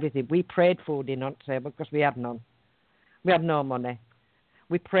 food, everything. We prayed food in on the table because we had none. We had no money.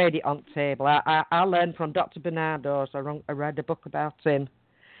 We prayed it on the table. I learned from Dr. Bernardo's. I read a book about him.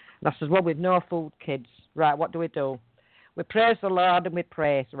 And I said, well, with no food, kids. Right, what do? We praise the Lord and we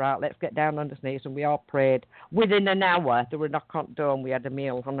pray. Right, let's get down on the knees. And we all prayed. Within an hour, there were a knock on the door and we had a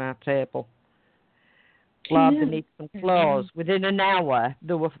meal on our table. Lord, they need some clothes. Within an hour,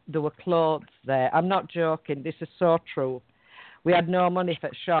 there were clothes there. I'm not joking. This is so true. We had no money for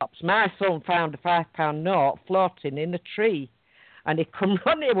shops. My son found a £5 note floating in a tree. And he come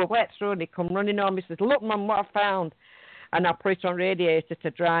running, we went through and he come running home. He says, look, Mum, what I found. And I put it on radiator to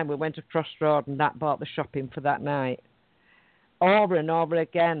dry and we went across the road and that bought the shopping for that night. Over and over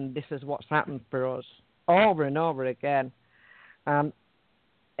again, this is what's happened for us. Over and over again.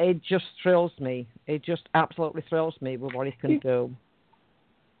 It just thrills me. It just absolutely thrills me with what he can do.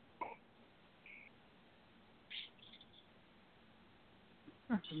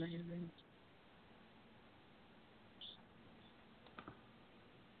 That's amazing.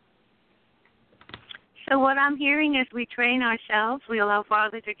 So what I'm hearing is we train ourselves. We allow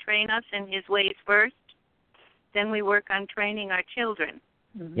Father to train us in his ways first. Then we work on training our children.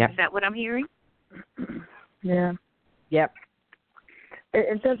 Yep. Is that what I'm hearing? Yeah. Yep.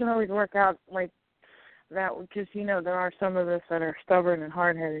 It doesn't always work out like that because, there are some of us that are stubborn and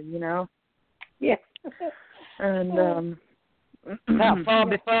hard-headed, Yeah. And, that fall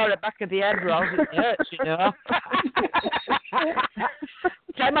before the back of the head rolls, it hurts,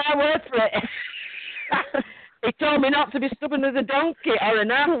 Take my word for it. He told me not to be stubborn as a donkey or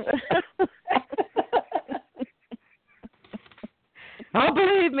an ass. Oh,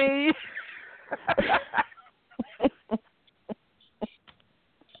 believe me.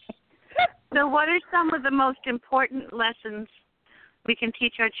 So what are some of the most important lessons we can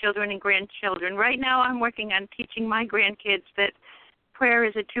teach our children and grandchildren? Right now I'm working on teaching my grandkids that prayer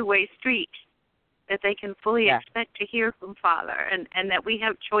is a two-way street, that they can fully expect to hear from Father, and that we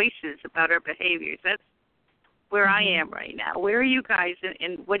have choices about our behaviors. That's where I am right now. Where are you guys,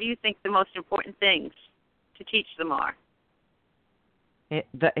 and what do you think the most important things to teach them are?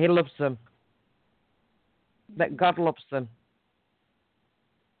 That he loves them. That God loves them.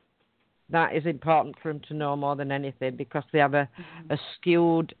 That is important for them to know more than anything because they have a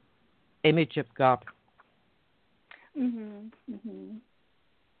skewed image of God. And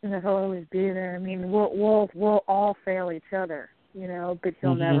he'll always be there. I mean, we'll all fail each other, but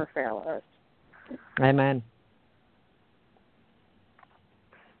he'll never fail us. Amen.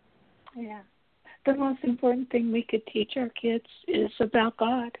 Yeah. The most important thing we could teach our kids is about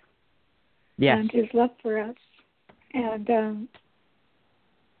God. Yes. And his love for us. And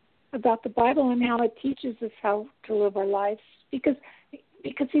about the Bible and how it teaches us how to live our lives because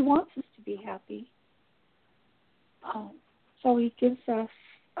he wants us to be happy. So he gives us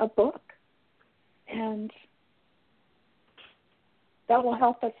a book, and that will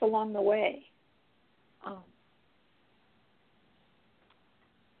help us along the way.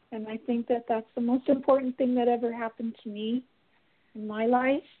 And I think that that's the most important thing that ever happened to me in my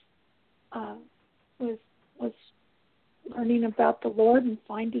life was learning about the Lord and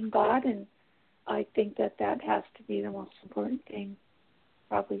finding God, and I think that has to be the most important thing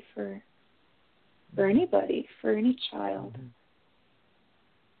probably for anybody, for any child.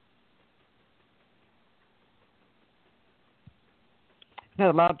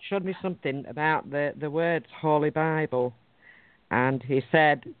 No, the Lord showed me something about the words Holy Bible, and he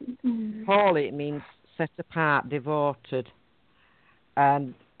said holy means set apart, devoted,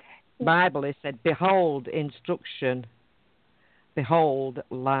 and Bible he said behold instruction, behold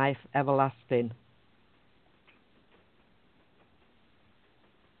life everlasting.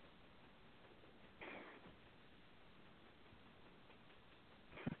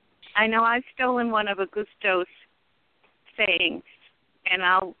 I know I've stolen one of Augusto's sayings, and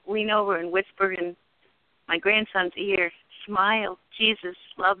I'll lean over and whisper in my grandson's ear, "Smile, Jesus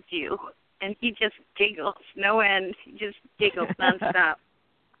loves you." And he just giggles, no end. He just giggles nonstop.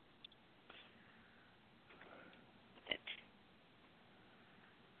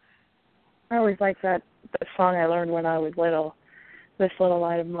 I always liked that song I learned when I was little, "This Little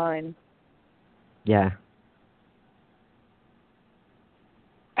Light of Mine." Yeah.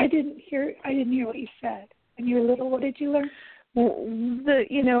 I didn't hear what you said. When you were little, what did you learn? Well,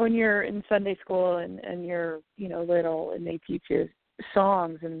 when you're in Sunday school and you're little and they teach you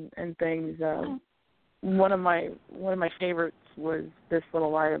songs and things. One of my favorites was "This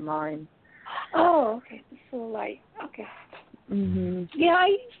Little Light of Mine." Oh, okay, "This Little Light." Okay. Mhm. Yeah, I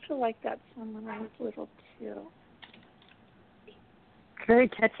used to like that song when I was little too. Very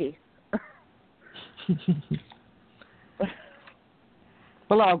catchy.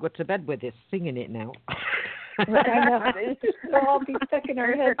 Well, I'll go to bed with this, singing it now. I know. We'll all be stuck in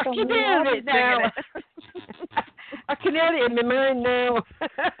our heads. I can hear it now. I can hear it in my mind now.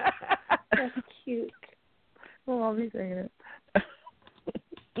 That's cute. We'll all be singing it.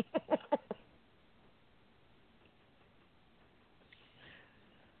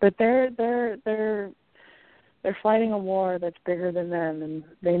 But they're fighting a war that's bigger than them, and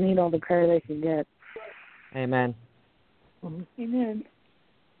they need all the prayer they can get. Amen. Amen. Amen.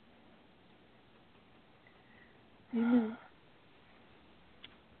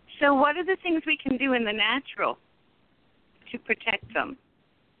 So what are the things we can do in the natural to protect them?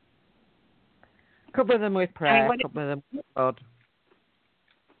 Cover them with prayer. what- Cover them with God.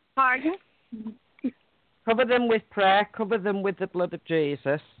 Pardon? Cover them with prayer. Cover them with the blood of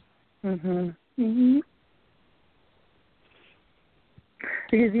Jesus. Mhm. Mhm.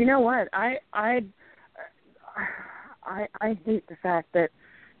 Because you know what, I hate the fact that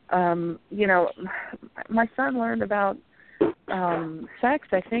my son learned about sex,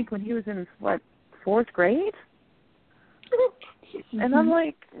 I think, when he was in fourth grade. And I'm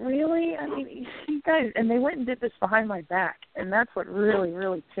like, really? I mean, you guys, and they went and did this behind my back, and that's what really,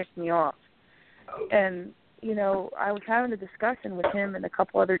 really ticked me off. And, I was having a discussion with him and a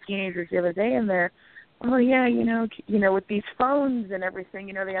couple other teenagers the other day in there. Oh, yeah, with these phones and everything,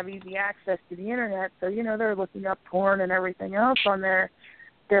 they have easy access to the Internet, so, they're looking up porn and everything else on their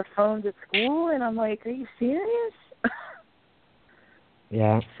phones at school, and I'm like, are you serious?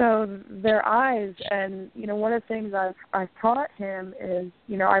 Yeah. So their eyes, and one of the things I've taught him is,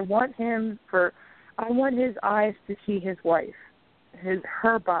 I want his eyes to see his wife,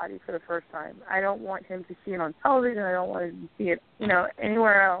 her body for the first time. I don't want him to see it on television. I don't want him to see it,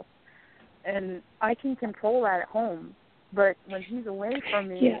 anywhere else. And I can control that at home, but when he's away from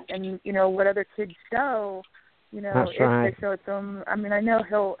me, and what other kids show, That's if right. they show it to him, I mean, I know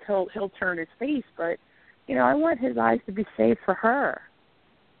he'll turn his face, but I want his eyes to be saved for her.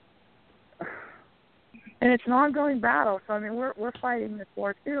 And it's an ongoing battle. So I mean, we're fighting this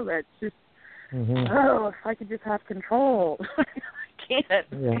war too. That's just if I could just have control. I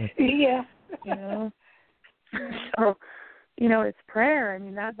can't. Yeah. So it's prayer. I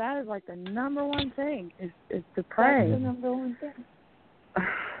mean, that is like the number one thing is to pray. That's the number one thing.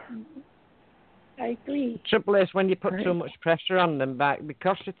 I agree. The trouble is when you put too much pressure on them back,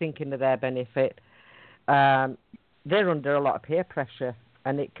 because you're thinking of their benefit, they're under a lot of peer pressure,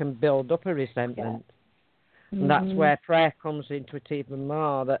 and it can build up a resentment. Yeah. And that's where prayer comes into it even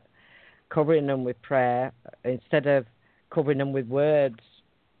more, that covering them with prayer instead of covering them with words,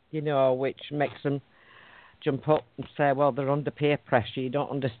 which makes them jump up and say, well, they're under peer pressure, you don't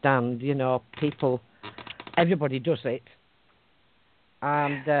understand, everybody does it.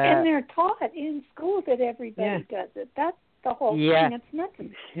 And they're taught in school that everybody does it. That's the whole thing. It's not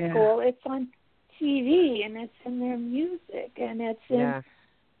in school. It's on TV, and it's in their music, and it's in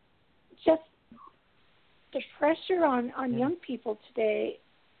just the pressure on young people today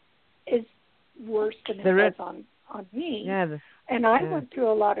is worse than it was on me. Yeah, and I went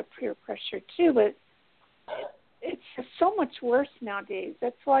through a lot of peer pressure too, but it's just so much worse nowadays.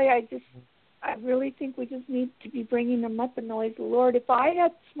 That's why I really think we just need to be bringing them up in the ways of the Lord. If I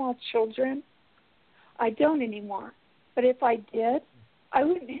had small children, I don't anymore, but if I did, I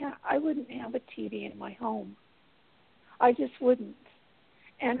wouldn't have a TV in my home. I just wouldn't.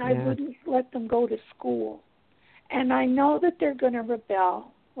 And I wouldn't let them go to school. And I know that they're going to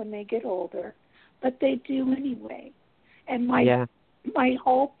rebel when they get older, but they do anyway. And my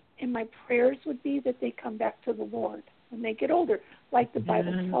hope and my prayers would be that they come back to the Lord when they get older, like the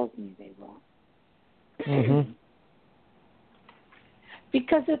Bible tells me they will.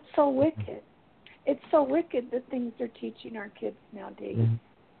 Because it's so wicked. It's so wicked the things they're teaching our kids nowadays.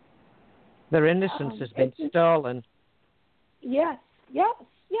 Their innocence has been stolen. Yes.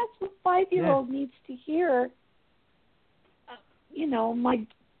 What 5-year-old needs to hear?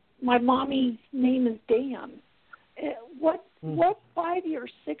 My mommy's name is Dan. What 5 or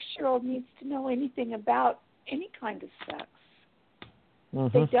 6-year-old needs to know anything about any kind of sex?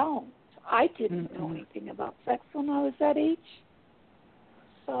 Mm-hmm. They don't. I didn't know anything about sex when I was that age.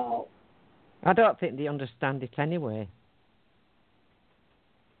 So I don't think they understand it anyway.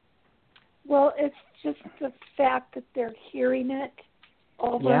 Well, it's just the fact that they're hearing it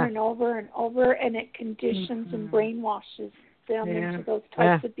over and over and over, and it conditions and brainwashes them into those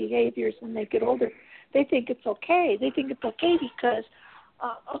types of behaviors when they get older. They think it's okay. They think it's okay because,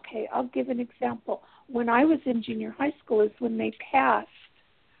 I'll give an example. When I was in junior high school is when they passed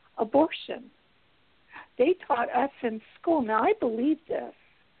abortion. They taught us in school. Now, I believe this.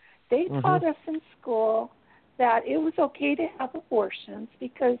 They taught us in school that it was okay to have abortions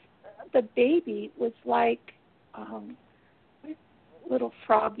because the baby was like little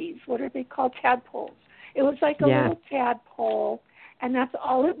froggies. What are they called? Tadpoles. It was like a little tadpole, and that's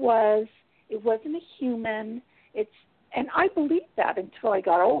all it was. It wasn't a human. And I believed that until I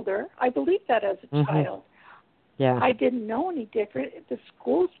got older. I believed that as a child. Yeah. I didn't know any different. The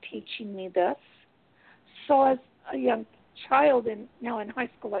school's teaching me this. So as a young child, and now in high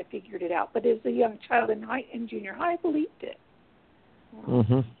school I figured it out, but as a young child in junior high, I believed it.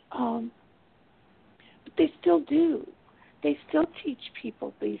 But they still do. They still teach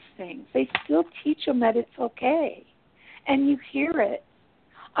people these things. They still teach them that it's okay. And you hear it.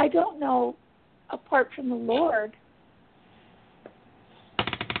 I don't know, apart from the Lord,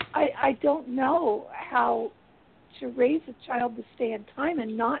 I don't know how to raise a child to stay in time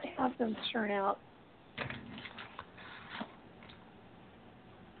and not have them turn out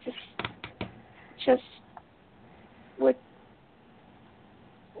just with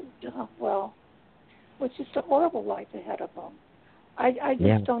just a horrible life ahead of them. I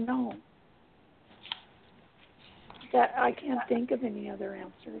just don't know. That I can't think of any other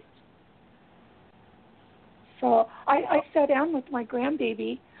answers. So I sat down with my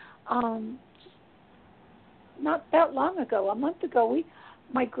grandbaby not that long ago, a month ago.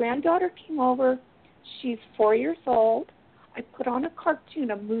 My granddaughter came over. She's 4 years old. I put on a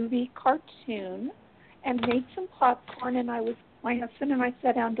movie cartoon, and made some popcorn, and my husband and I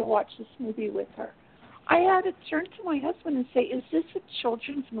sat down to watch this movie with her. I had to turn to my husband and say, "Is this a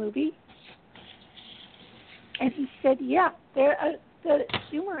children's movie?" And he said, "Yeah." The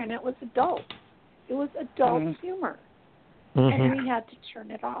humor in it was adult. It was adult humor. And we had to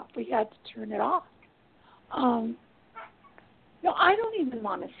turn it off. No, I don't even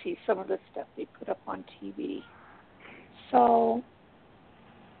want to see some of the stuff they put up on TV. So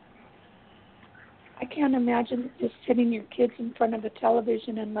I can't imagine just sitting your kids in front of a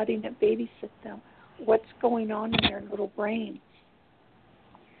television and letting it babysit them. What's going on in their little brains?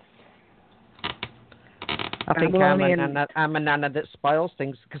 I think I'm a nana that spoils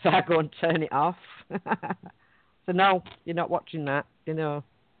things because I go and turn it off. So no, you're not watching that. No.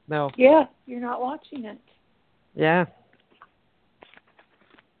 Yeah, you're not watching it. Yeah.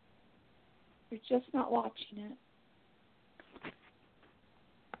 You're just not watching it.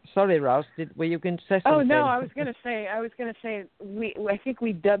 Sorry, Roz. Were you going to say something? Oh no, I was going to say. I think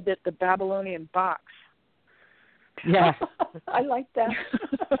we dubbed it the Babylonian box. Yeah. I like that.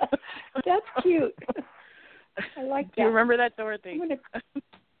 That's cute. I like that. Do you remember that, Dorothy?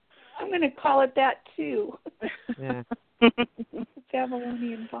 I'm gonna call it that too. Yeah.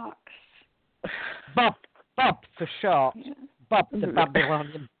 Babylonian box. Bob for short. Yeah. Bob the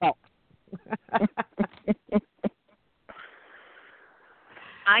Babylonian box.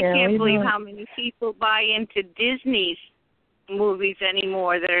 I can't believe how many people buy into Disney's movies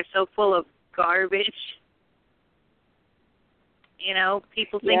anymore that are so full of garbage.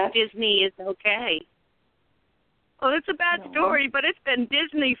 People think Disney is okay. Well, it's a bad story, but it's been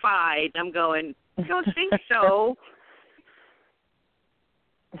Disney-fied. I'm going, I don't think so.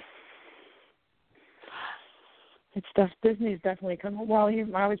 Disney's definitely come. Well,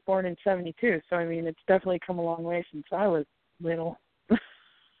 I was born in '72, so I mean, it's definitely come a long way since I was little.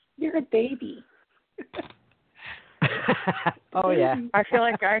 You're a baby. Oh yeah. I feel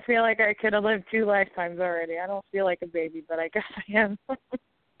like I could have lived 2 lifetimes already. I don't feel like a baby, but I guess I am.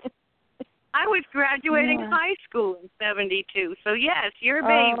 I was graduating high school in '72, so yes, you're a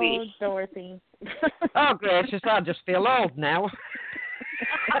baby. Oh, Dorothy. Oh gracious, I just feel old now.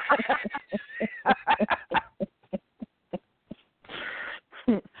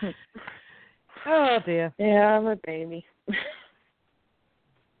 Oh dear. Yeah, I'm a baby.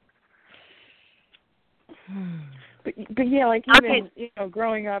 But yeah, like even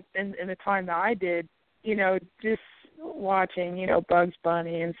growing up in the time that I did, just watching Bugs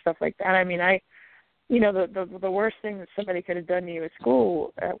Bunny and stuff like that. I mean, the worst thing that somebody could have done to you at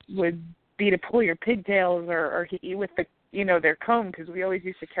school would be to pull your pigtails or hit you with their comb, because we always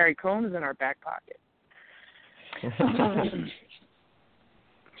used to carry combs in our back pocket.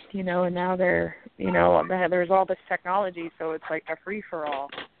 And now there's all this technology, so it's like a free for all.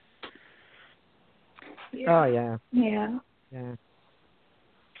 Oh yeah. Yeah. Yeah.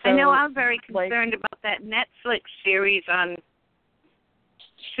 So, I know I'm very concerned about that Netflix series on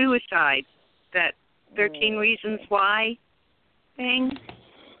suicide, that 13 Reasons Why thing.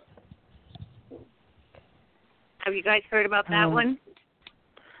 Have you guys heard about that one?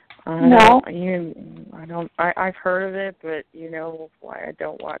 No. I don't. I've heard of it, but why I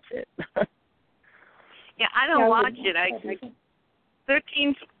don't watch it. Yeah, I don't watch it.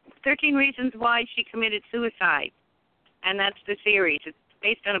 13 Reasons Why She Committed Suicide, and that's the series. It's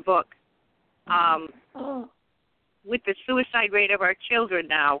based on a book. With the suicide rate of our children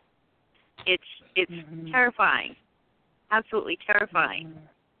now, it's terrifying, absolutely terrifying,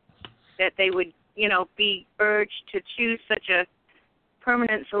 that they would be urged to choose such a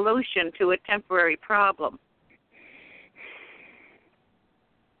permanent solution to a temporary problem.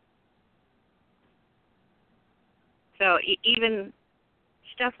 So even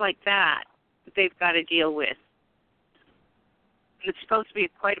stuff like that, they've got to deal with. It's supposed to be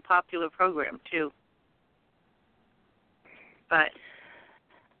quite a popular program, too. But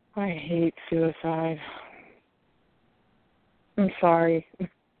I hate suicide. I'm sorry.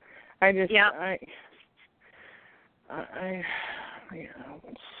 I just,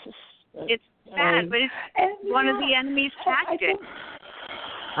 it's sad, but it's one of the enemy's tactics.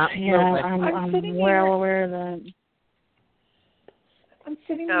 I'm well aware of that. I'm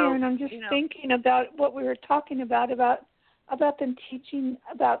sitting here and I'm just thinking about what we were talking about them teaching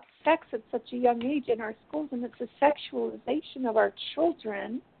about sex at such a young age in our schools, and it's a sexualization of our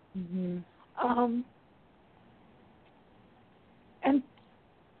children. Mm-hmm. And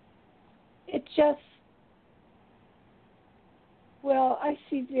it just, I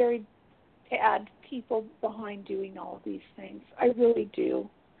see very bad people behind doing all of these things. I really do.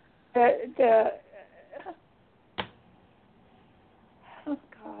 Oh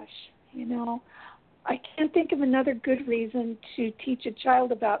gosh, I can't think of another good reason to teach a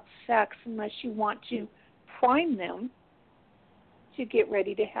child about sex unless you want to prime them to get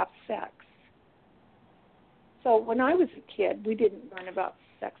ready to have sex. So when I was a kid, we didn't learn about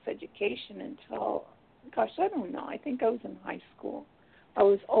sex education until, I don't know, I think I was in high school. I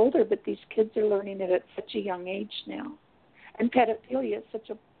was older, but these kids are learning it at such a young age now. And pedophilia is such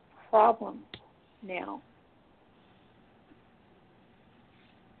a problem now.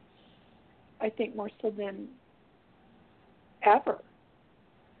 I think more so than ever.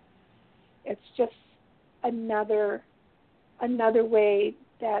 It's just another way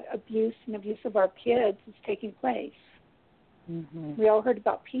that abuse of our kids is taking place. Mm-hmm. We all heard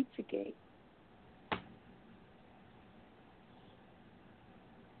about Pizzagate.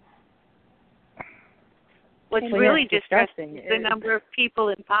 What's really distressing is the number of people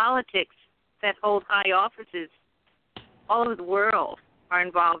in politics that hold high offices all over the world are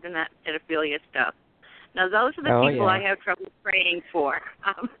involved in that pedophilia stuff. Now, those are the people I have trouble praying for.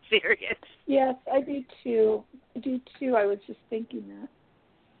 I'm serious. Yes, I do too. I was just thinking that.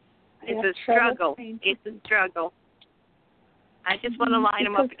 It's a struggle. It's a struggle. I just want to line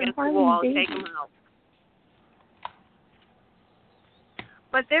them up against the wall and take them out.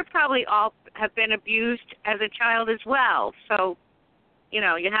 But they're probably all have been abused as a child as well. So, you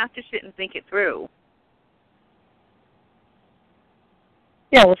have to sit and think it through.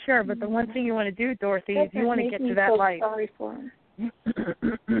 Yeah, well, sure, but the one thing you want to do, Dorothy, is you want to get to that light. Sorry for him.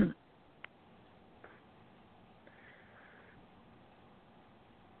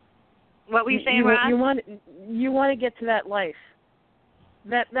 What were you saying, Roz? You want to get to that life.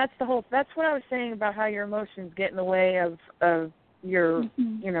 That's what I was saying about how your emotions get in the way of your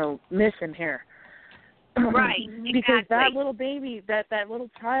mission here. Right. Because that little baby, that little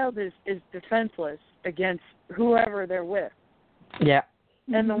child is defenseless against whoever they're with. Yeah.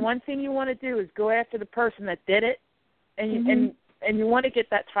 And the one thing you want to do is go after the person that did it, and you want to get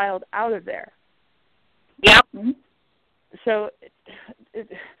that child out of there. Yep. So,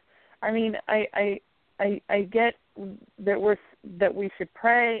 I mean, I get that we should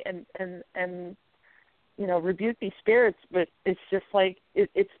pray and rebuke these spirits, but it's just like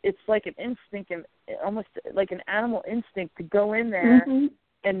it's like an instinct, and almost like an animal instinct to go in there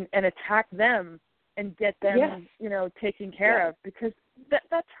and attack them and get them taken care of, because that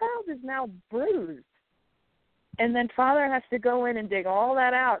child is now bruised, and then Father has to go in and dig all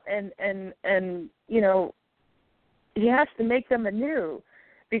that out, and he has to make them anew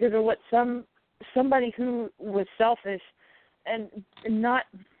because of what somebody who was selfish and not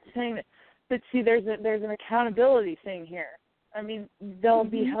saying that. But see, there's an accountability thing here. I mean, they'll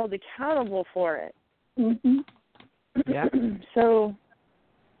be held accountable for it. Mm-hmm. Yeah. So,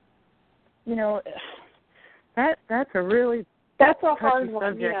 that's a really hard one.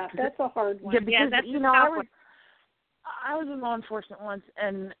 subject. Yeah, that's a hard one. Yeah, because that's I was in law enforcement once,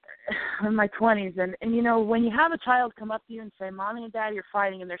 and in my 20s, and when you have a child come up to you and say, "Mommy and Daddy are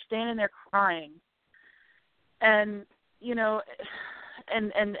fighting," and they're standing there crying, and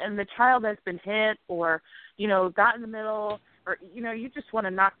and the child has been hit or got in the middle, or you just want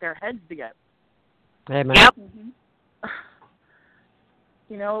to knock their heads together. Amen. Yep. Mm-hmm.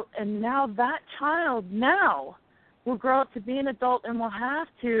 And now that child will grow up to be an adult and will have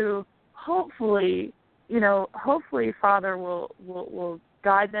to hopefully Father will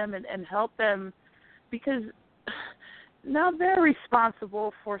guide them and help them, because now they're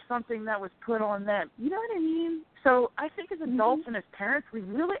responsible for something that was put on them. You know what I mean? So I think as adults and as parents, we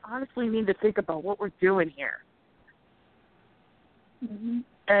really honestly need to think about what we're doing here. Mm-hmm.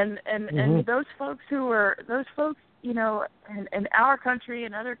 And those folks in our country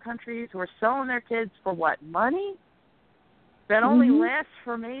and other countries who are selling their kids for what, money? That only lasts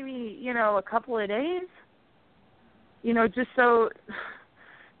for maybe, a couple of days? Just so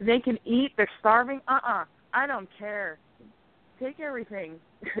they can eat, they're starving? I don't care. Take everything,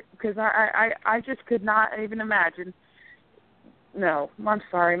 because I just could not even imagine. No, I'm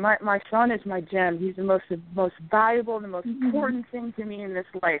sorry. My son is my gem. He's the most valuable and the most important thing to me in this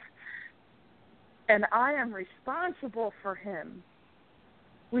life. And I am responsible for him.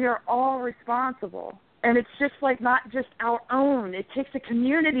 We are all responsible. And it's just not just our own. It takes a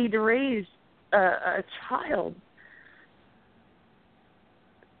community to raise a child.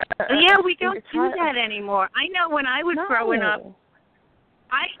 Yeah, we don't do that anymore. I know when I was growing up,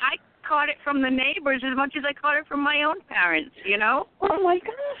 I caught it from the neighbors as much as I caught it from my own parents, Oh my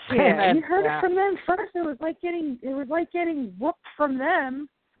gosh! Yeah, you heard it from them first. It was like getting whooped from them,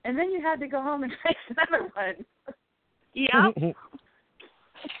 and then you had to go home and face another one. Yep.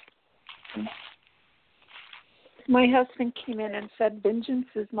 My husband came in and said, "Vengeance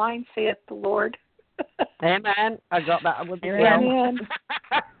is mine, saith the Lord." Amen. I got that with you. Amen.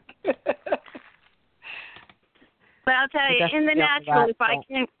 But I'll tell you, in the natural, if I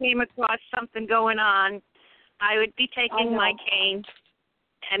came across something going on, I would be taking my cane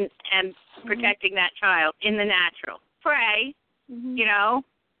and protecting that child in the natural. Pray,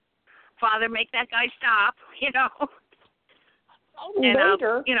 Father, make that guy stop, And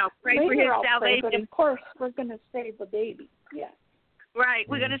later, pray for his I'll salvation. Pray, but of course, we're going to save the baby. Yeah. Right,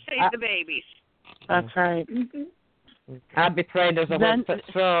 we're going to save the babies. That's right. Mm-hmm. I'd be praying as a whip at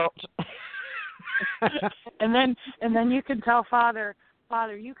throat. and then you can tell Father,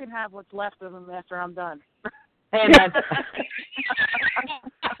 you can have what's left of him after I'm done. Amen.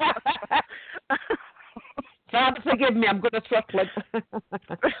 Father, forgive me. I'm going to throttle him.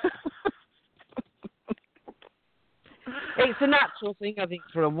 It's a natural thing, I think,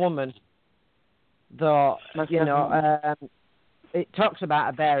 for a woman. Though, it talks about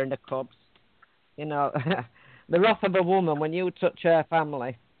a bear and the cubs. The wrath of a woman, when you touch her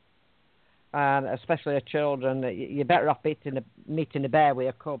family, and especially her children, you're better off meeting a bear with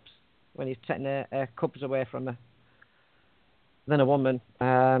her cubs when you're taking her cubs away from her than a woman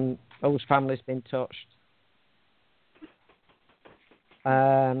whose family's been touched.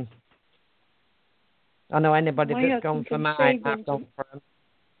 I know anybody that's gone for mine, I've gone for him.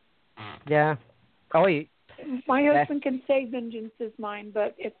 Yeah. My husband can say vengeance is mine,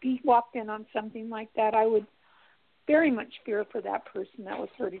 but if he walked in on something like that, I would very much fear for that person that was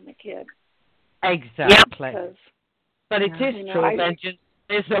hurting the kid. Exactly. Because, but it is true, vengeance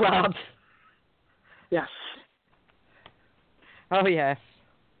is the Lord. Yes. Oh, yes.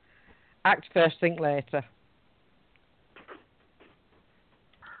 Act first, think later.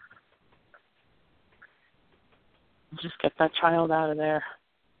 Just get that child out of there.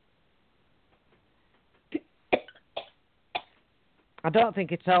 I don't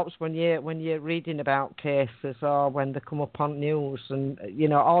think it helps when you're reading about cases or when they come up on news, and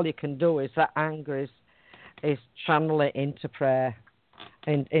all you can do is that anger is channel it into prayer,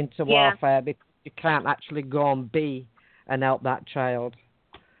 into warfare, because you can't actually go and be and help that child,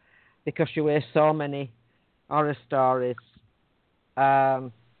 because you hear so many horror stories.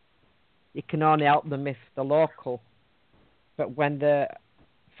 You can only help them if they're local, but when they're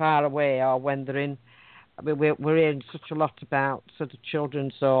far away or when they're in. I mean, we're hearing such a lot about sort of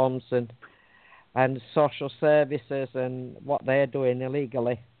children's homes and and social services and what they're doing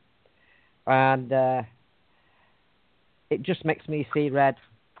illegally. And it just makes me see red.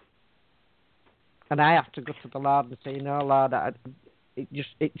 And I have to go to the Lord and say, no, Lord,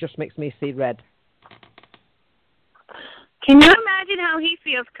 it just makes me see red. Can you imagine how he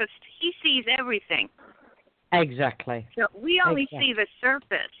feels? Because he sees everything. Exactly. So we only see the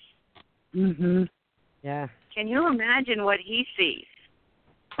surface. Mhm. Yeah. Can you imagine what he sees?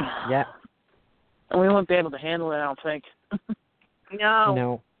 Yeah. And we won't be able to handle it, I don't think. No.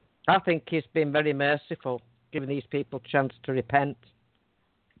 No. I think he's been very merciful, giving these people a chance to repent.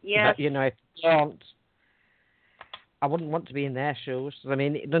 Yes. But, if they don't, I wouldn't want to be in their shoes. I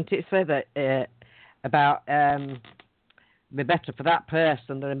mean, doesn't it say that about be better for that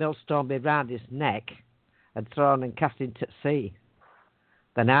person that a millstone be round his neck and thrown and cast into the sea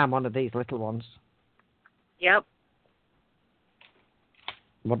than I'm one of these little ones. Yep.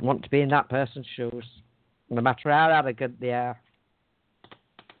 Wouldn't want to be in that person's shoes, no matter how arrogant they are.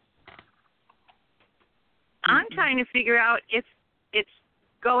 I'm trying to figure out if it's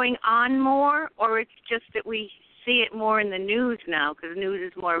going on more or it's just that we see it more in the news now because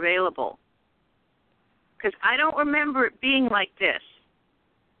news is more available. Because I don't remember it being like this.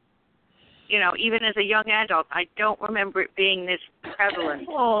 Even as a young adult, I don't remember it being this prevalent.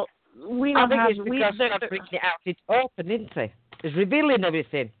 Well, we I don't think have... it's because God's bringing it out into open, isn't he? He's revealing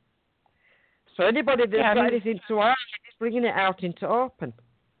everything. So anybody that's got anything to hide, he's bringing it out into open.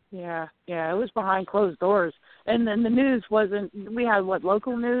 Yeah, it was behind closed doors. And then the news wasn't... We had,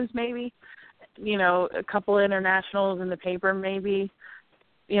 local news maybe? A couple of internationals in the paper maybe,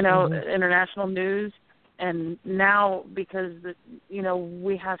 international news. And now, because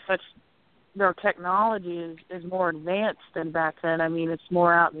we have such, their technology is more advanced than back then. I mean, it's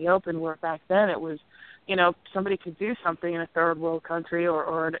more out in the open. Where back then it was, somebody could do something in a third world country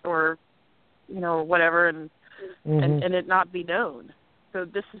or whatever, and it not be known. So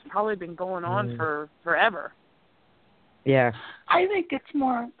this has probably been going on for forever. Yeah. I think it's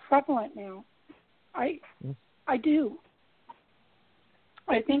more prevalent now. I do.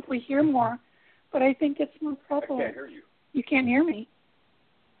 I think we hear more. But I think it's more prevalent. I can't hear you. You can't hear me.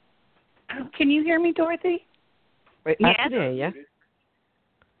 Can you hear me, Dorothy? Wait, yes. I can hear you.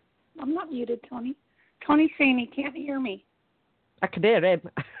 I'm not muted, Tony. Tony's saying he can't hear me. I can hear him.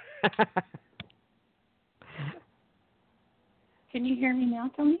 Can you hear me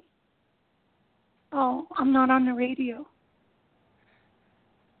now, Tony? Oh, I'm not on the radio.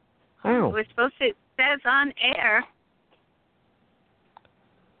 Oh. We're supposed to, it says on air.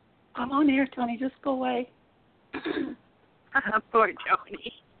 I'm on air, Tony. Just go away. Poor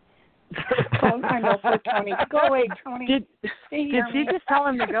Tony. Oh, I know, poor Tony. Go away, Tony. Did she just tell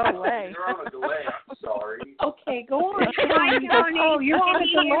him to go away? You're on a delay. I'm sorry. Okay, go on. Hi, Tony. Oh, you're on a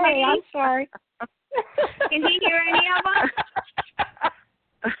delay. I'm sorry. Can he hear any of us?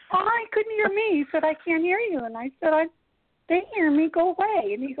 Oh, I couldn't hear me. He said, I can't hear you. And I said, they hear me. Go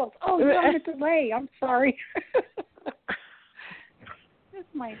away. And he goes, oh, you're on a delay. I'm sorry. This is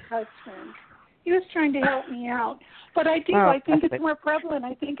my husband. He was trying to help me out. But I do. I think it's more prevalent.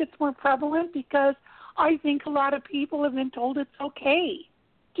 I think it's more prevalent because I think a lot of people have been told it's okay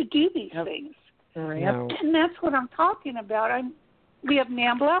to do these things. No. And that's what I'm talking about. We have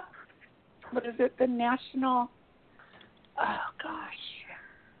NAMBLA. What is it? The National... Oh, gosh.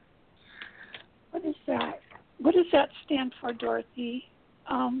 What is that? What does that stand for, Dorothy?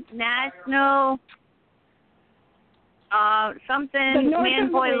 National... something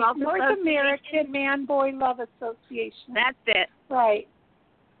Man-Boy Love North Association. American Man-Boy Love Association. That's it. Right.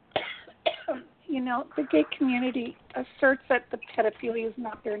 The gay community asserts that the pedophilia is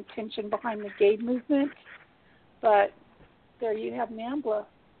not their intention behind the gay movement, but there you have NAMBLA.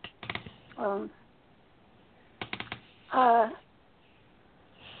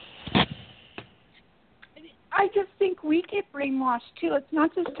 I just think we get brainwashed too. It's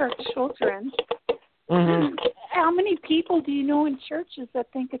not just our children. Mm-hmm. How many people do you know in churches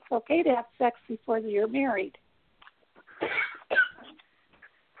that think it's okay to have sex before you're married?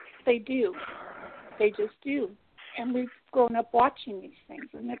 They do. They just do. And we've grown up watching these things,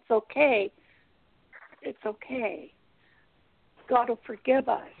 and it's okay. It's okay. God will forgive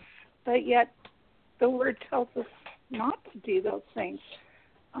us. But yet the Word tells us not to do those things.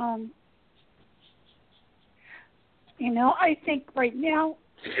 I think right now...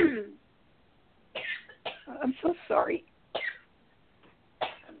 I'm so sorry.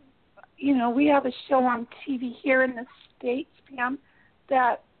 We have a show on TV here in the States, Pam,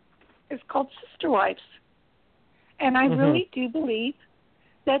 that is called Sister Wives. And I really do believe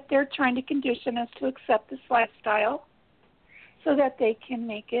that they're trying to condition us to accept this lifestyle so that they can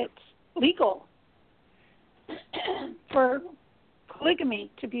make it legal for polygamy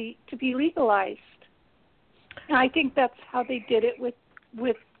to be legalized. And I think that's how they did it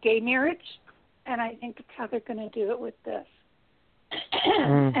with gay marriage, and I think that's how they're going to do it with this.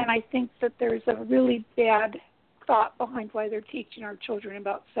 And I think that there's a really bad thought behind why they're teaching our children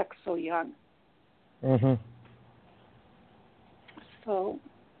about sex so young. Mhm. So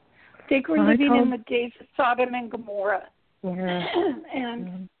I think we're living in the days of Sodom and Gomorrah. Yeah.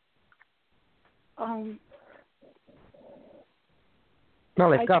 And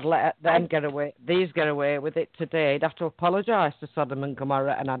well, if God let them get away, these get away with it today, he'd have to apologise to Sodom and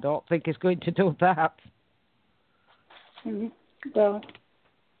Gomorrah, and I don't think he's going to do that. Well,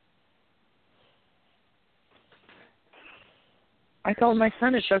 I told my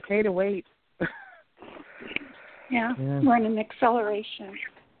son it's okay to wait. yeah, we're in an acceleration,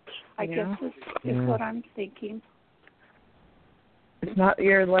 I guess is Yeah. what I'm thinking. It's not that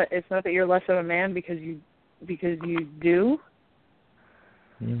you're less of a man because you do.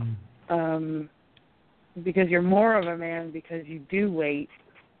 Because you're more of a man because you do wait.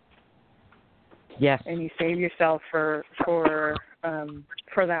 Yes. And you save yourself for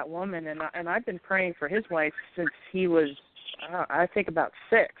that woman. And I've been praying for his wife since he was, I think, about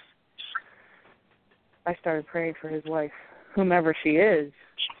 6. I started praying for his wife, whomever she is.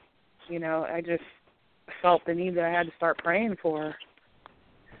 You know, I just felt the need that I had to start praying for her.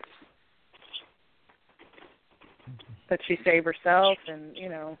 That she save herself, and, you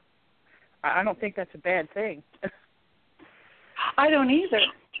know, I don't think that's a bad thing. I don't either.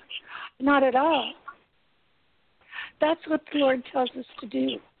 Not at all. That's what the Lord tells us to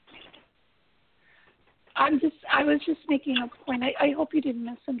do. I was just making a point. I hope you didn't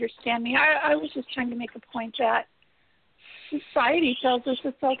misunderstand me. I was just trying to make a point that society tells us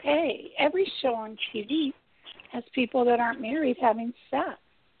it's okay. Every show on TV has people that aren't married having sex.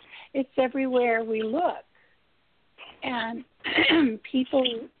 It's everywhere we look. And people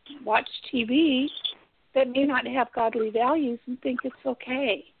watch TV that may not have godly values and think it's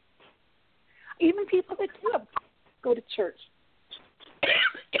okay. Even people that do go to church.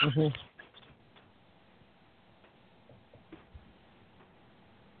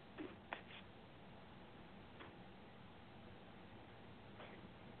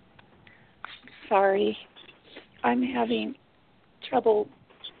 Sorry, I'm having trouble.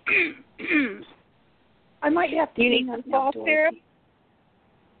 I might have to. You need some cough syrup?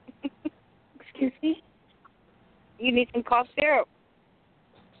 Excuse me? You need some cough syrup?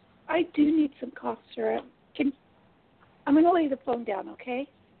 I do need some cough syrup. I'm going to lay the phone down, okay?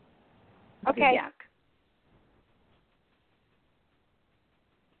 I'll be back.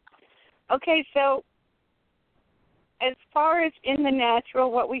 Okay, so as far as in the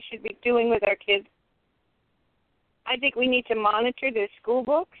natural, what we should be doing with our kids, I think we need to monitor their school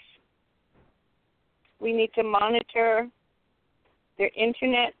books. We need to monitor their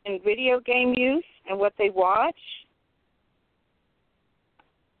internet and video game use and what they watch.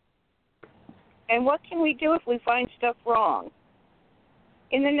 And what can we do if we find stuff wrong?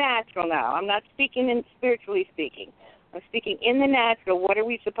 In the natural now. I'm not speaking in spiritually speaking. I'm speaking in the natural. What are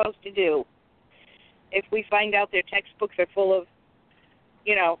we supposed to do if we find out their textbooks are full of,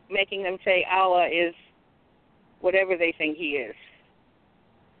 you know, making them say Allah is whatever they think he is?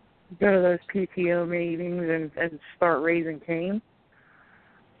 Go to those PTO meetings and start raising Cain.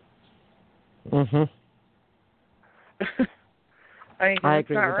 Mhm. I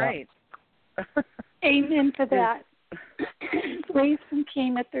agree with right. that. Amen to that. Raise some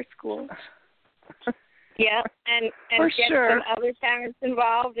Cain at their schools. Yeah, and For get sure. some other parents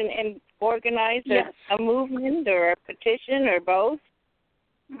involved and organize Yes. a movement or a petition or both.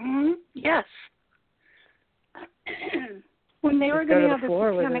 Yes. When they were Just go going to to the have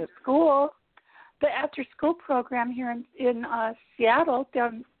floor the with Satanic it. School, the after-school program here in Seattle,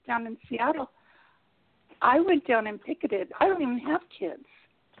 down in Seattle, I went down and picketed. I don't even have kids,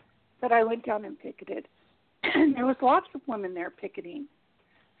 but I went down and picketed. And there was lots of women there picketing.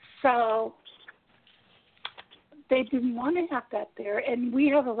 So they didn't want to have that there. And we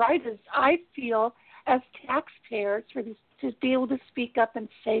have a right, as I feel, as taxpayers, to be able to speak up and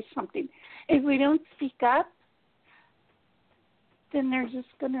say something. If we don't speak up, then they're just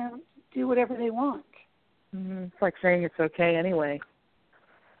going to do whatever they want. It's like saying it's okay anyway.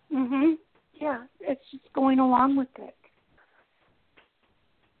 Yeah, it's just going along with it.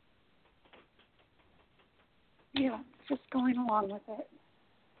 Yeah, it's just going along with it.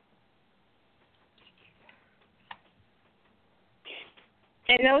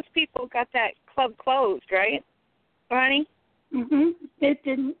 And those people got that club closed, right, Ronnie? It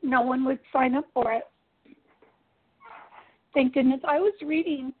didn't. No one would sign up for it. Thank goodness. I was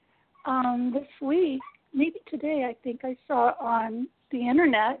reading this week maybe today, I think I saw on the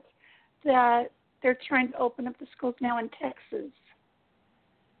internet that they're trying to open up the schools now in Texas.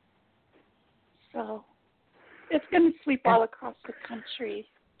 So it's going to sweep all across the country.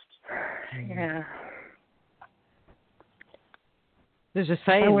 Yeah. There's a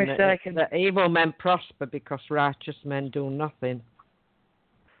saying that evil men prosper because righteous men do nothing.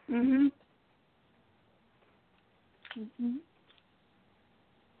 Mhm.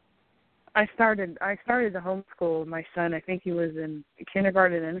 I started to homeschool my son. I think he was in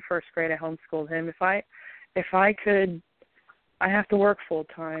kindergarten and first grade. I homeschooled him. If I could, I have to work full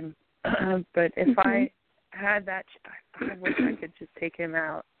time, but if I had that, I wish I could just take him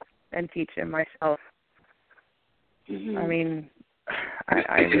out and teach him myself. I mean,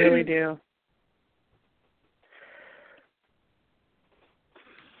 I really do.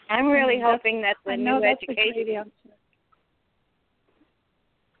 I'm really hoping that the new education.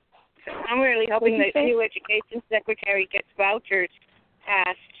 I'm really hoping that the new education secretary gets vouchers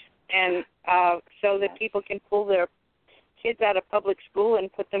passed, and so that people can pull their kids out of public school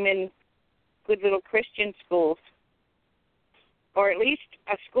and put them in good little Christian schools, or at least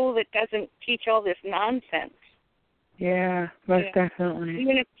a school that doesn't teach all this nonsense. Yeah, most definitely.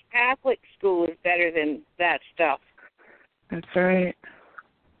 Even if Catholic school is better than that stuff. That's right.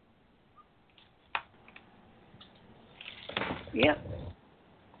 Yeah.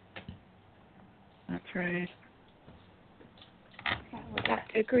 That's right. I would have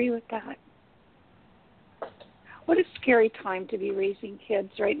to agree with that. What a scary time to be raising kids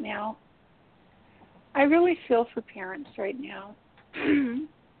right now. I really feel for parents right now.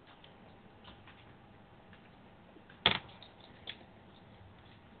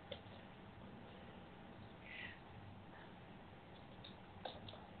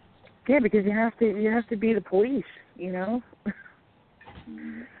 Yeah, because you have to be the police, you know.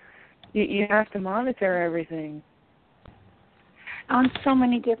 You have to monitor everything. On so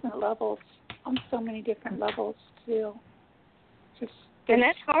many different levels. Too. And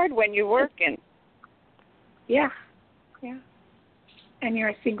that's hard when you're working. Yeah. And you're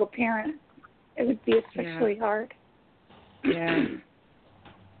a single parent. It would be especially hard. Yeah.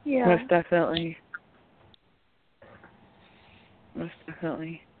 Yeah. Most definitely.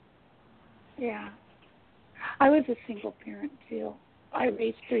 Yeah. I was a single parent too. I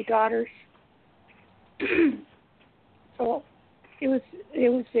raised 3 daughters. So it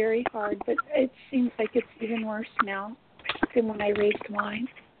was very hard, but it seems like it's even worse now than when I raised mine.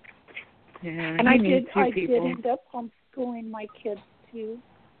 Yeah, and I did end up homeschooling my kids too.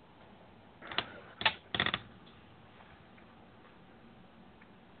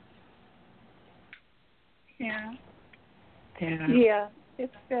 Yeah. Yeah,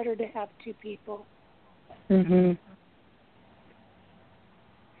 it's better to have 2 people. Mhm.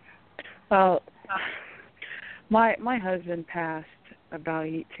 Well, my husband passed about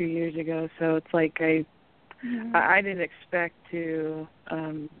 2 years ago, so it's like I didn't expect to,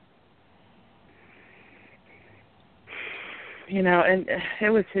 you know, and it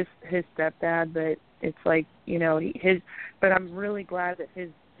was his stepdad, but it's like, you know, but I'm really glad that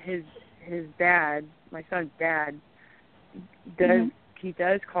his dad, my son's dad, he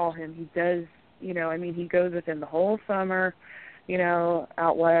does call him. He does, you know, I mean, he goes with him the whole summer, you know,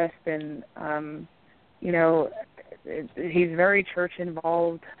 out west, and you know, he's very church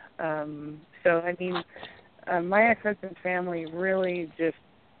involved. So I mean, my ex-husband's family really just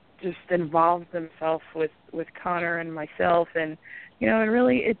involves themselves with Connor and myself, and you know,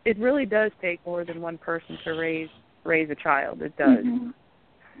 it really does take more than one person to raise a child. It does.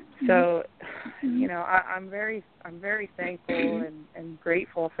 So, you know, I'm very thankful and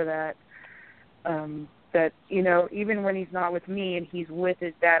grateful for that. That, you know, even when he's not with me and he's with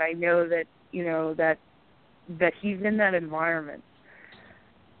his dad, I know that, you know, that he's in that environment.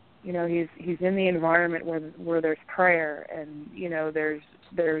 You know, he's in the environment where there's prayer, and you know, there's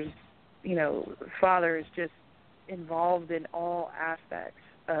you know, Father is just involved in all aspects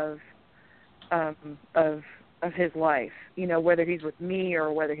of his life, you know, whether he's with me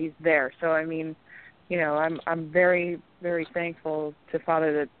or whether he's there. So I mean, you know, I'm very, very thankful to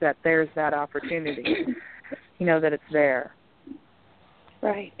Father that there's that opportunity, you know, that it's there.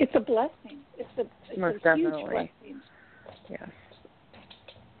 Right. It's a blessing. It's Most a definitely. huge blessing. Yes.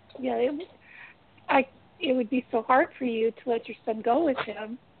 Yeah, it would be so hard for you to let your son go with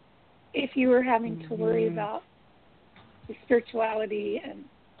him if you were having to worry about his spirituality and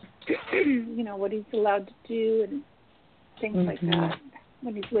you know, what he's allowed to do and things like that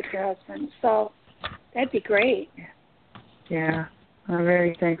when he's with your husband. So that'd be great. Yeah, I'm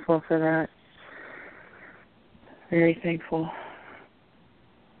very thankful for that. Very thankful.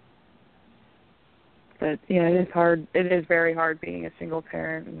 But yeah, it is hard. It is very hard being a single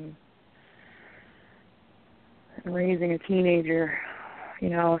parent and raising a teenager, you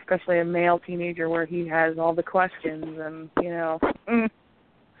know, especially a male teenager where he has all the questions and, you know. Mm-hmm.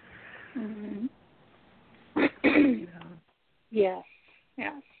 You know. Yes,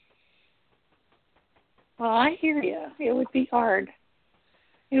 yes. Well, I hear you. It would be hard.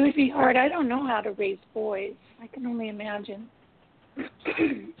 It would be hard. I don't know how to raise boys. I can only imagine.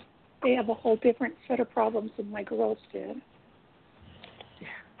 They have a whole different set of problems than my girls did.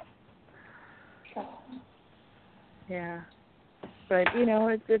 So. Yeah. But, you know,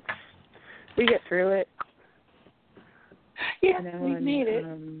 it's we get through it. Yeah, you know, we've made it.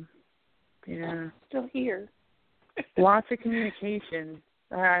 Yeah. Still here. Lots of communication.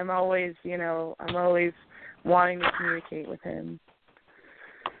 I'm always wanting to communicate with him.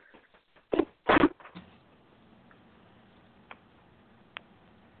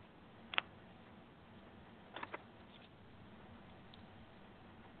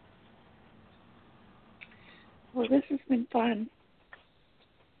 Well, this has been fun.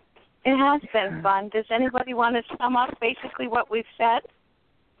 It has been fun. Does anybody want to sum up basically what we've said?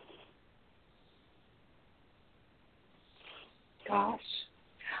 Gosh,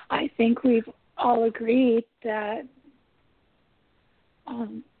 I think we've all agreed that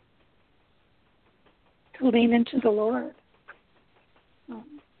to lean into the Lord,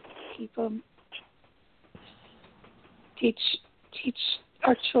 keep them, teach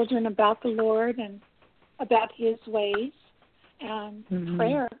our children about the Lord and about His ways, and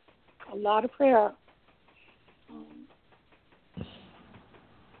prayer, a lot of prayer.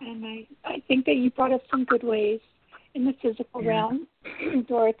 And I think that you brought up some good ways in the physical realm,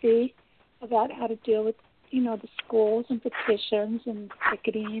 Dorothy, about how to deal with, you know, the schools and petitions and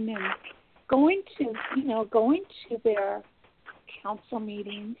picketing and going to their council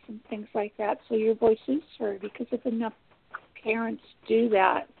meetings and things like that, so your voice is heard. Because if enough parents do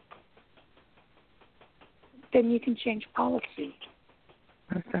that, then you can change policy.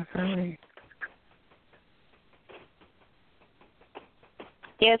 Definitely.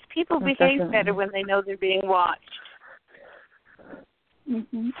 Yes, people behave better when they know they're being watched.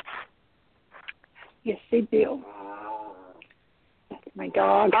 Mm-hmm. Yes, they do. That's my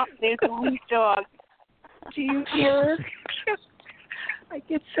dog. Oh, there's Mom's dog. Do you hear her? I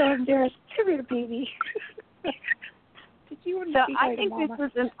get so embarrassed. Come here, baby. Did you want to say hi to Mama? This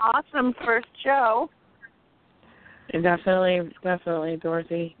was an awesome first show. Definitely,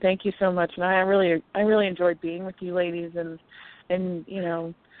 Dorothy. Thank you so much. And I really enjoyed being with you ladies and you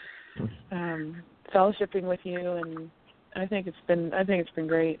know, fellowshipping with you, and I think it's been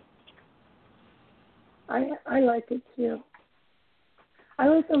great. I like it too. I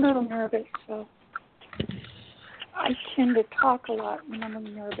was a little nervous, so I tend to talk a lot when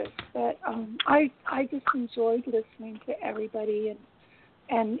I'm nervous. But I just enjoyed listening to everybody,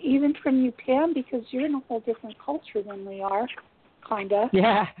 and even from you, Pam, because you're in a whole different culture than we are, kinda.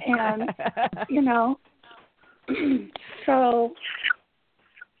 Yeah. And you know, so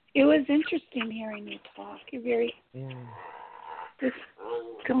it was interesting hearing you talk. You're very. Yeah. Just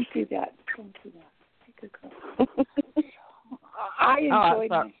don't do that. Don't do that. I enjoyed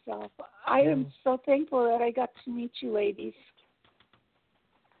myself. I am so thankful that I got to meet you ladies.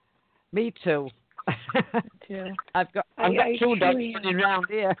 Me too. Yeah. I've got two dogs running around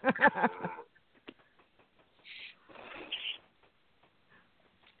here.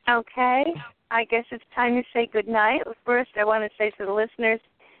 Okay. I guess it's time to say good night. First, I want to say to the listeners,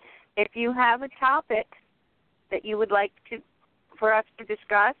 if you have a topic that you would like for us to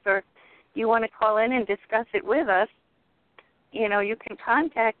discuss, or you want to call in and discuss it with us, you know, you can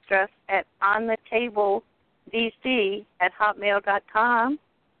contact us at onthetabledc@hotmail.com.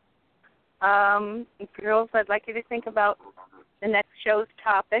 Girls, I'd like you to think about the next show's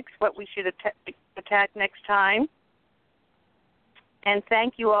topics, what we should attack next time. And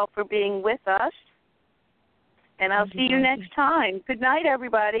thank you all for being with us. And I'll see you next time. Good night,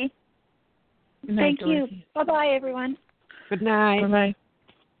 everybody. Thank you. Bye-bye, everyone. Good night. Bye-bye.